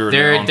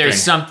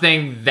 There's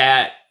something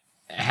that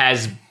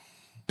has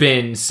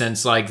been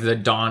since like the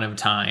dawn of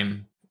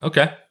time.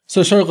 Okay.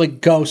 So sort of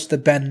like ghosts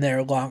that been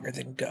there longer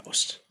than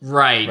ghosts.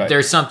 Right.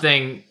 There's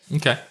something.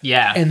 Okay.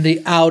 Yeah. In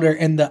the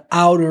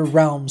outer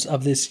realms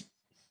of this.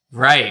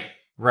 Right.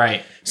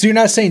 So you're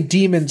not saying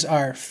demons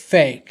are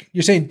fake.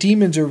 You're saying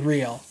demons are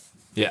real.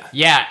 Yeah.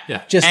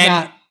 Yeah. Just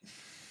not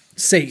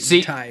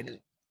Satan tied.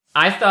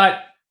 I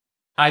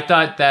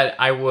thought that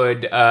I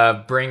would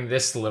bring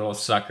this little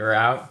sucker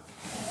out.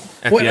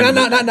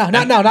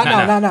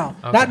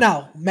 Not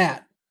now,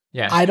 Matt.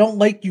 Yeah. I don't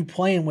like you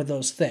playing with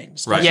those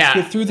things. Right. Let's just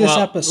get through this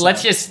episode.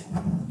 Let's just.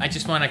 I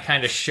just want to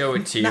kind of show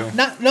it to you.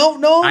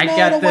 No, I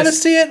don't want to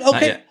see it.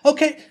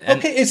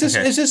 Okay. Is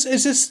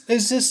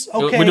this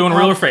okay? We're doing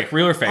real or fake?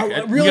 Real or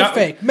fake? Real or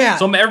fake? Matt.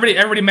 So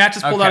everybody, Matt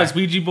just pulled out his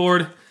Ouija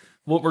board.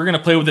 Well, we're gonna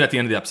play with it at the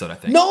end of the episode, I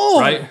think. No.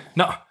 Right?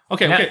 No.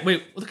 Okay.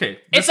 Wait. Okay.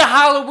 It's a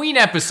Halloween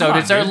episode.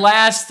 It's our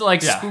last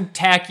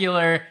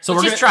spooktacular. So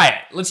let's try it.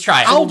 Let's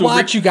try it. I'll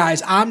watch you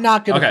guys. I'm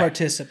not gonna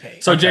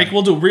participate. So Jake,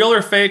 we'll do real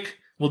or fake.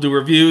 We'll do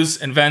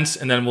reviews and vents,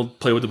 and then we'll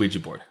play with the Ouija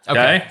board.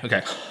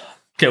 Okay.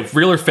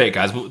 Real or fake,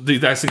 guys? Do you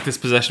guys think this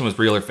possession was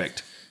real or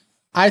faked?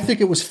 I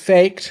think it was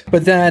faked,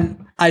 but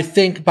then I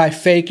think by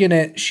faking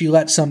it, she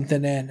let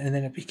something in, and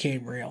then it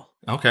became real.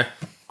 Okay,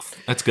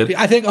 that's good.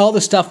 I think all the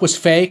stuff was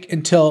fake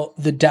until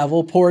the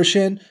devil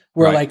portion,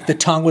 where like the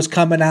tongue was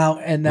coming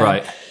out, and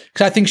then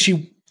because I think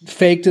she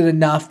faked it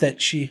enough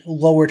that she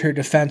lowered her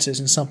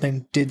defenses, and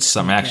something did.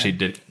 Something actually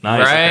did.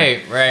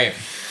 Nice. Right.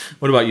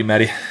 What about you,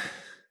 Maddie?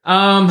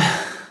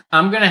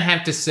 I'm gonna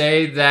have to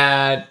say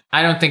that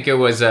I don't think it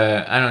was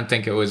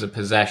a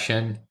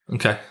possession.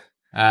 Okay.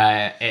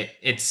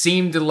 It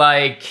seemed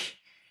like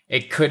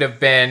it could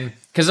have been,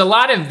 because a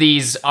lot of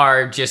these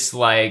are just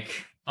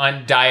like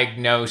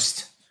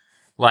undiagnosed,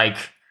 like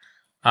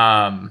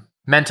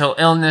mental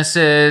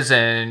illnesses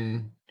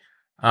and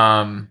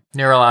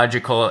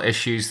neurological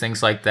issues,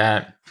 things like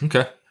that.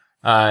 Okay.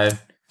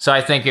 So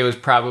I think it was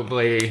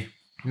probably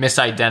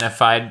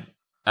misidentified.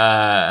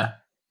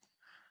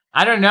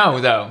 I don't know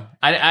though.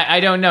 I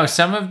don't know.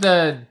 Some of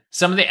the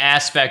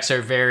aspects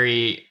are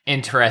very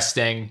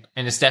interesting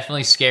and it's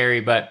definitely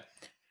scary, but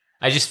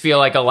I just feel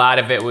like a lot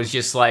of it was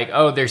just like,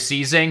 oh, they're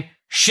seizing.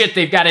 Shit,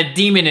 they've got a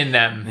demon in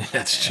them.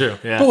 That's true.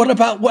 Yeah. But what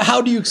about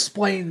how do you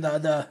explain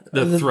the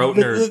throat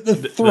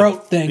the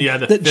throat thing? Yeah,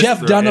 that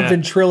Jeff done a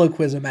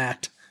ventriloquism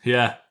act.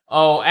 Yeah.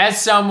 Oh,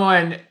 as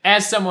someone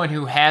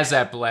who has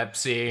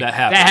epilepsy, that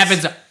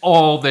happens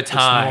all the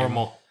time. It's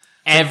normal.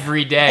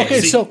 Every day.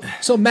 Okay, so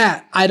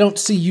Matt, I don't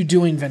see you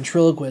doing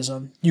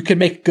ventriloquism. You could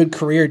make a good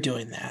career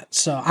doing that.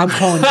 So I'm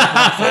calling you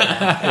out for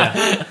that.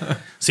 Yeah.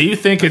 So you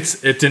think it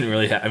didn't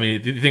really happen? I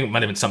mean, do you think it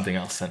might have been something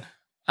else then?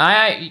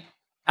 I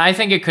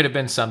think it could have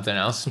been something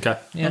else. Okay.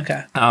 Yeah.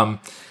 Okay. I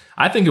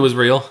think it was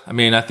real. I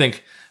mean, I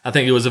think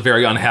it was a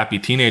very unhappy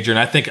teenager, and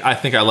I think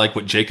I like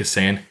what Jake is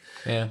saying.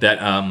 Yeah.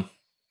 That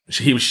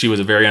she was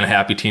a very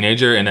unhappy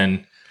teenager, and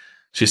then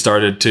she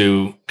started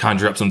to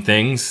conjure up some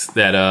things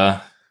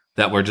that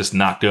were just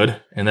not good,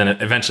 and then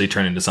it eventually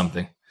turned into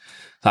something.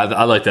 So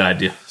I like that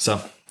idea.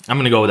 So I'm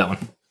going to go with that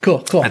one. Cool.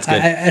 That's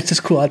good. That's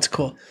just cool. That's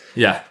cool.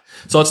 Yeah.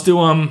 So let's do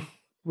Reviews?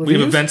 We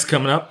have events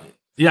coming up.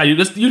 Yeah,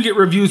 you get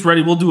reviews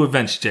ready. We'll do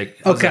events,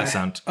 Jake. How does that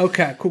sound?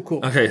 Okay.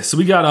 Cool. Okay. So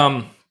we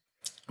got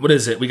what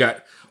is it? We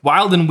got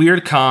Wild and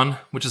Weird Con,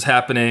 which is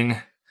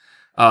happening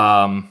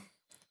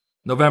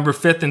November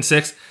 5th and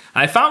 6th.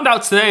 And I found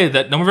out today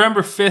that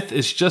November 5th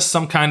is just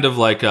some kind of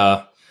like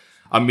a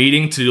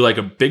meeting to do like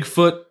a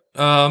Bigfoot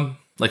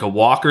like a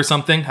walk or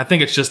something. I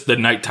think it's just the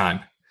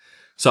nighttime.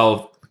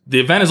 So the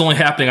event is only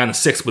happening on the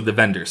 6th with the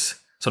vendors.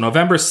 So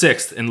November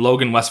 6th in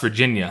Logan, West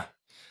Virginia.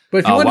 But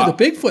if you want to do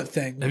the Bigfoot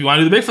thing. If you want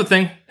to do the Bigfoot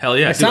thing, hell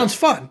yeah. It sounds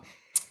fun.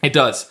 It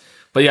does.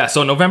 But yeah,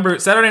 so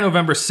Saturday,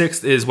 November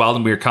 6th is Wild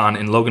and Weird Con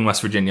in Logan,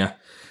 West Virginia.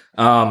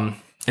 And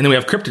then we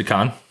have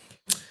CryptidCon,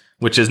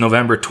 which is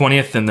November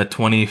 20th and the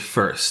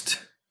 21st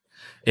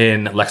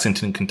in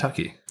Lexington,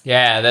 Kentucky.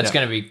 Yeah, that's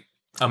going to be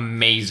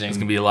amazing. It's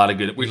going to be a lot of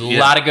good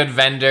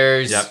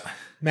vendors. Yep.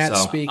 Matt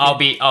speaking. I'll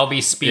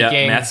be speaking.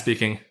 Yeah, Matt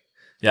speaking.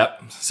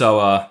 Yep.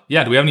 So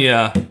do we have any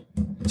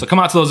so come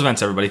out to those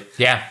events, everybody.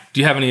 Yeah.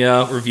 Do you have any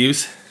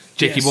reviews,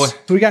 Jakey boy?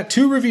 So we got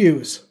 2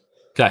 reviews.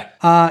 Okay.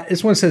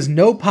 This one says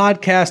no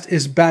podcast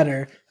is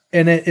better,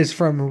 and it is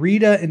from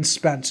Rita and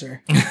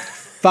Spencer.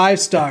 5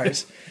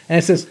 stars. And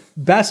it says,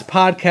 best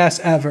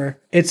podcast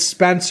ever. It's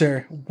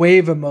Spencer.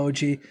 Wave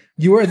emoji.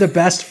 You are the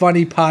best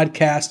funny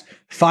podcast.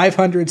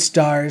 500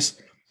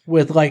 stars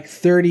with like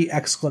 30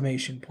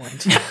 exclamation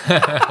points.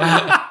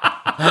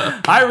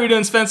 Hi, Rita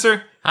and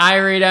Spencer. Hi,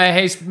 Rita.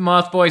 Hey,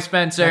 Mothboy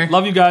Spencer.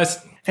 Love you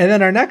guys. And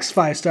then our next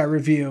 5-star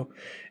review,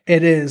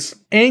 it is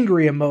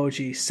angry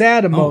emoji,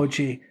 sad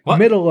emoji,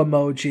 middle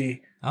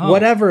emoji,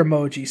 whatever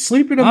emoji,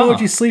 sleeping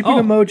emoji, sleeping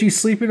emoji,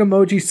 sleeping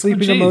emoji,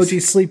 sleeping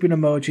emoji, sleeping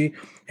emoji.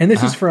 And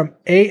this is from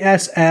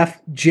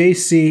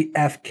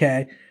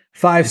ASFJCFK,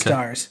 5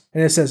 stars.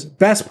 And it says,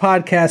 best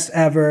podcast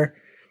ever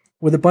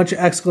with a bunch of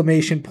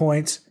exclamation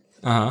points.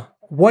 1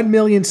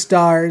 million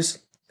stars,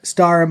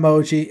 star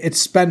emoji.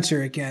 It's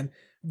Spencer again.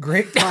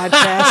 Great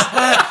podcast.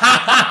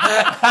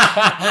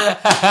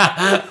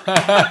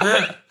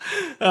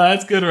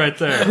 That's good right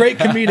there. Great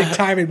comedic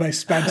timing by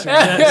Spencer.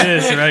 That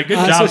is, right?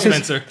 Good job,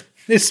 Spencer.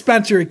 It's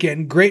Spencer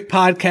again. Great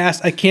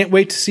podcast. I can't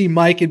wait to see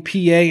Mike and PA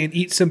and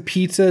eat some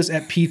pizzas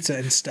at Pizza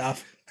and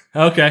Stuff.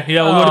 Okay.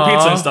 Yeah, we'll go to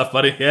Pizza and Stuff,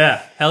 buddy.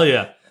 Yeah. Hell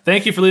yeah.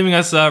 Thank you for leaving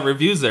us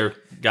reviews there,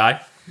 guy.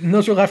 And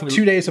those were left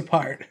 2 days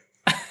apart.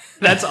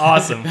 That's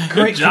awesome.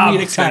 Great Good job,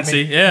 comedic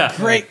timing. Yeah.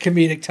 Great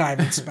comedic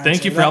timing, Spencer.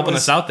 Thank you for helping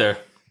us out there.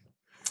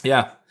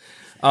 Yeah.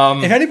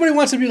 If anybody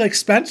wants to be like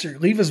Spencer,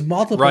 leave us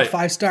multiple Right.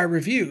 5-star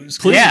reviews.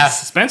 Please, Yeah.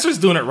 Spencer's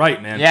doing it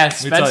right, man. Yeah,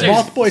 Let me tell you. Spencer's-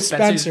 Moth Boy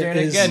Spencer's Spencer doing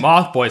it is good.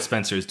 Moth Boy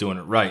Spencer is doing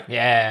it right.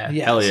 Yeah.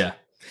 Yes. Hell yeah.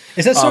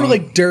 Is that sort of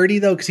like dirty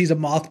though? Because he's a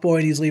moth boy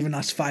and he's leaving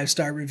us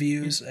 5-star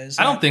reviews.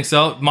 I don't think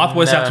so. Moth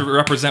Boys No. have to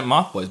represent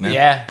Moth Boys, man.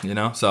 Yeah. You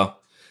know, so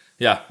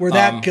yeah. we're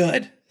that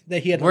good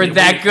that he had. to We're leave.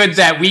 that good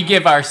that we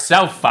give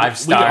ourselves 5 We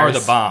stars. are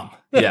the bomb.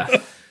 Yeah.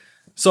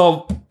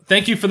 So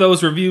thank you for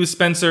those reviews,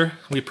 Spencer.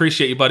 We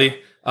appreciate you, buddy.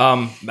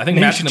 I think Maybe you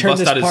Matt's should gonna turn bust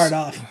this out his. part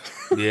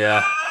off.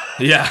 Yeah.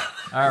 Yeah.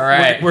 All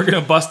right. We're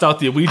gonna bust out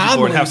the Ouija I'm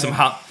board and have leaving.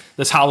 some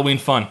this Halloween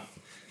fun.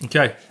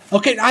 Okay.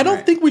 Okay, I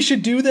don't think we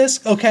should do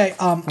this. Okay,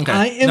 Okay.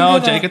 I am. No,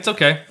 gonna, Jake, it's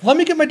okay. Let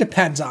me get my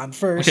depends on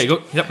first. Okay,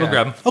 go. Yep, go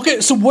grab him. Okay,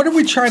 so what are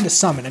we trying to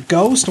summon? A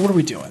ghost? Or what are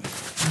we doing?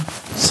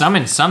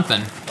 Summon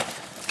something.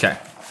 Okay.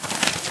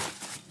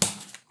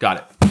 Got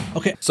it.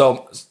 Okay, So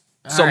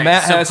All right,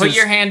 Matt so has put his,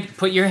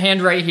 your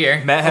hand right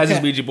here. Matt has his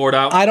Okay. Ouija board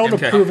out. I don't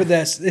Okay. approve of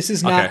this. This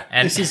is not. Okay.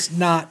 And- This is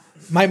not.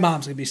 My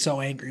mom's gonna be so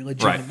angry.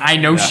 Legitimately. I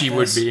know Yeah. she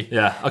would be.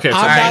 Yeah. Okay. So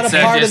I'm All right, not a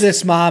so part of just-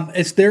 this, Mom.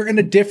 It's they're in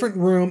a different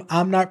room.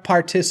 I'm not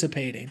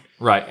participating.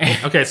 right.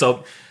 Okay. So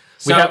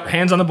we So- have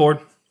hands on the board.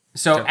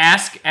 So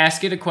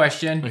ask it a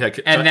question.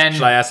 Okay. And then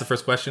should I ask the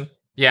first question?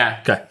 yeah.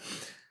 Okay.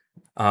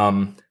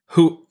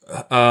 Who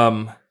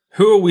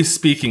are we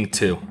speaking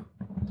to?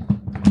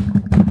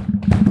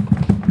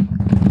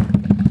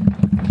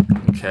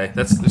 Okay.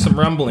 There's some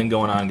rumbling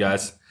going on,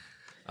 guys.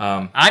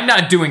 I'm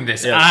not doing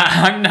this. Yeah.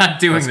 I'm not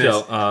doing Let's this.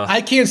 go.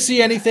 I can't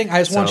see anything. I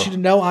just want So- you to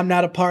know I'm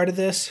not a part of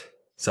this.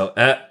 So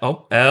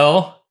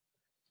L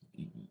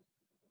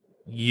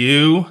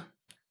U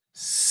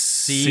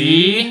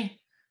C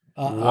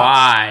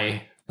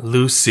Y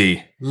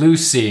Lucy.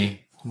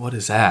 Lucy. What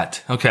is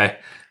that? Okay.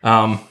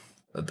 I want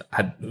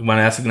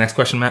to ask the next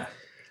question, Matt.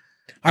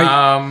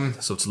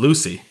 So it's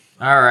Lucy.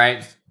 All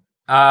right.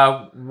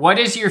 What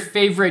is your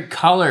favorite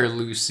color,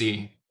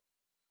 Lucy?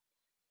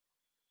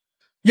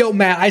 Yo,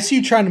 Matt, I see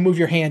you trying to move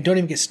your hand. Don't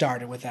even get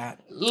started with that.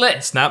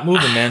 It's not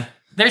moving, man.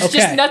 There's Okay.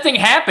 just nothing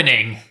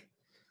happening.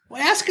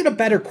 Well, ask it a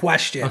better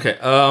question. Okay.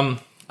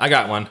 I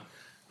got one.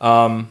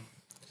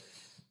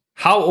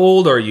 How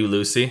old are you,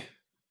 Lucy?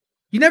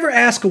 You never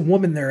ask a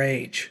woman their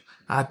age.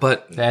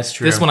 But That's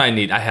true. this one I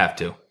need. I have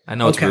to. I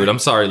know it's Okay. rude. I'm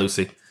sorry,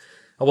 Lucy.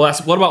 Well,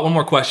 what about one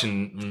more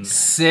question?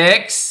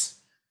 6,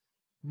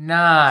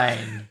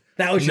 9.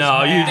 That was just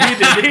No,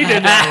 math. he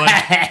did that one.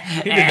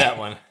 He did that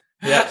one.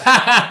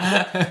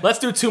 Yeah. Let's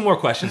do 2 more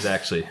questions,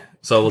 actually.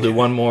 So we'll do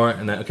one more,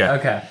 and then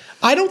Okay.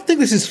 I don't think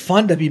this is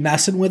fun to be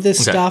messing with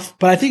this Okay. stuff,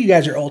 but I think you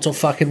guys are also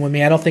fucking with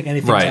me. I don't think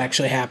anything's Right.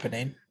 actually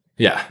happening.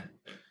 Yeah.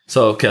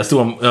 So okay, let's do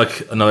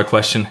another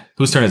question.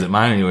 Whose turn is it?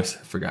 Mine, anyways.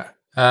 I forgot.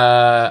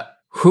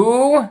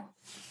 Who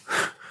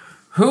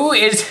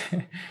is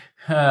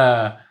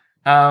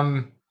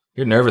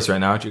You're nervous right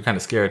now, aren't you? You're kind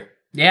of scared.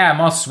 yeah, I'm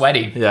all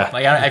sweaty. Yeah.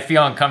 Like I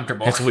feel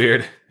uncomfortable. It's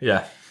weird.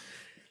 Yeah.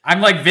 I'm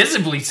like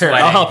visibly sweating.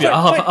 I'll help you.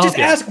 I'll But help just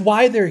you. ask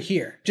why they're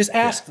here. Just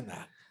ask them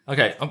that.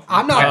 Okay.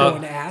 I'm not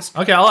going to ask.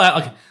 Okay.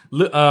 Okay.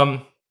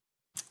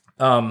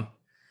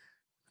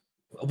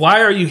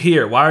 Why are you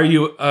here? Why are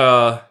you?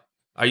 Are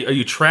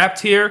you trapped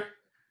here,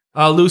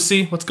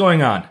 Lucy? What's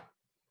going on?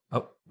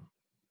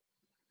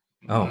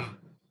 Oh.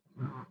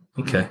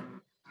 Okay.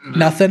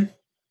 Nothing.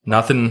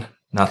 Nothing.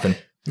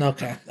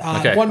 Okay.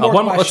 Okay. One more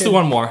question. Let's do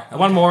one more.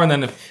 One more, and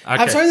then okay.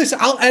 I'm sorry.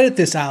 I'll edit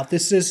this out.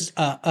 This is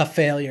a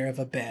failure of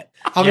a bit.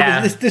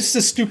 Yeah. This is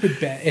a stupid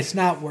bit. It's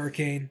not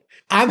working.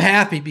 I'm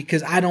happy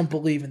because I don't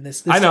believe in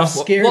this. This I know.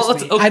 stuff scares Well,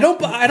 let's- me. okay. I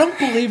don't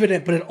believe in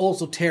it, but it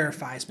also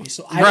terrifies me.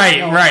 So I don't Right,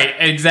 know. right,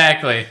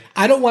 exactly.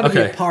 I don't want to be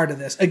Okay. a part of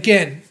this.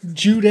 Again,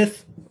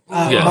 Judith,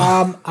 Yeah.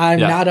 Mom, I'm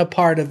Yeah. not a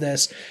part of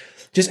this.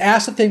 Just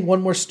ask the thing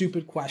one more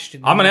stupid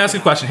question. I'm gonna ask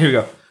you a question. Here you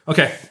go.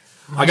 Okay.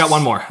 I got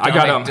one more. I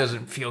got Stomach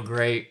doesn't feel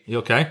great. You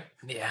okay?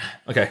 Yeah.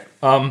 Okay.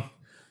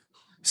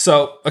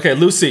 So okay,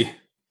 Lucy,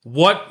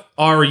 what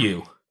are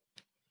you?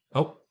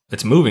 Oh,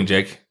 it's moving,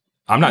 Jake.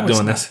 I'm not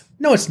doing this.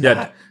 No, it's Yeah.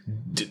 not.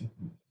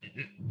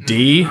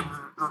 D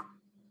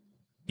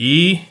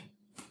E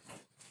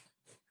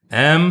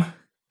M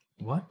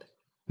what?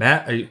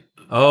 Matt, are you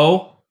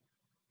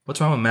what's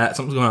wrong with Matt?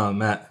 Something's going on with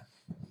Matt.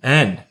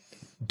 N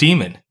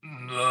demon.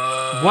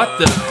 What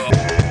the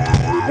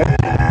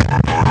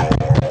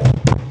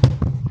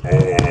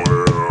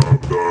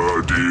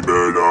The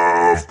demon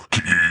of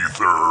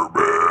Keith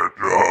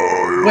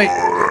Urban. Wait,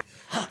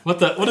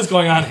 what is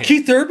going on here?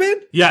 Keith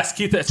Urban? Yes,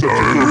 Keith.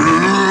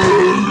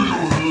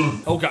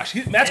 Oh gosh,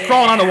 Matt's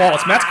crawling on the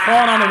walls. Matt's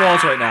crawling on the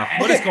walls right now.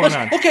 What is going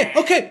on?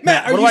 Okay,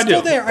 Matt, are what do you I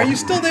still do? there? Are you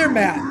still there,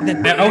 Matt? And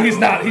then, Matt, oh, he's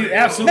not. He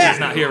absolutely Matt, is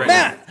not here right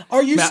Matt,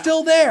 are you Matt.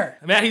 still there?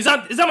 now. Matt, he's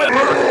on. He's on my.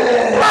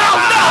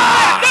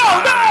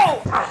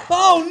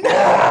 Oh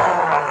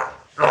no!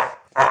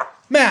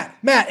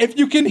 Matt, if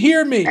you can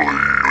hear me.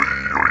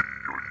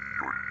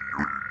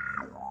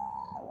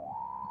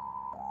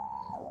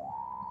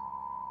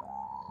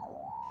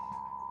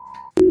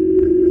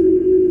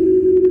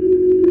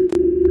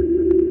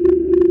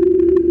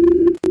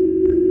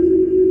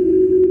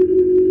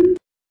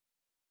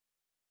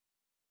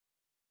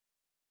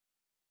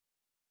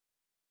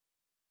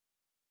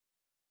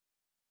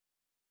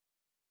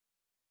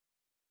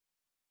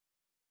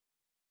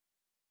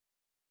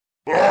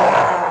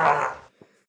 Ah!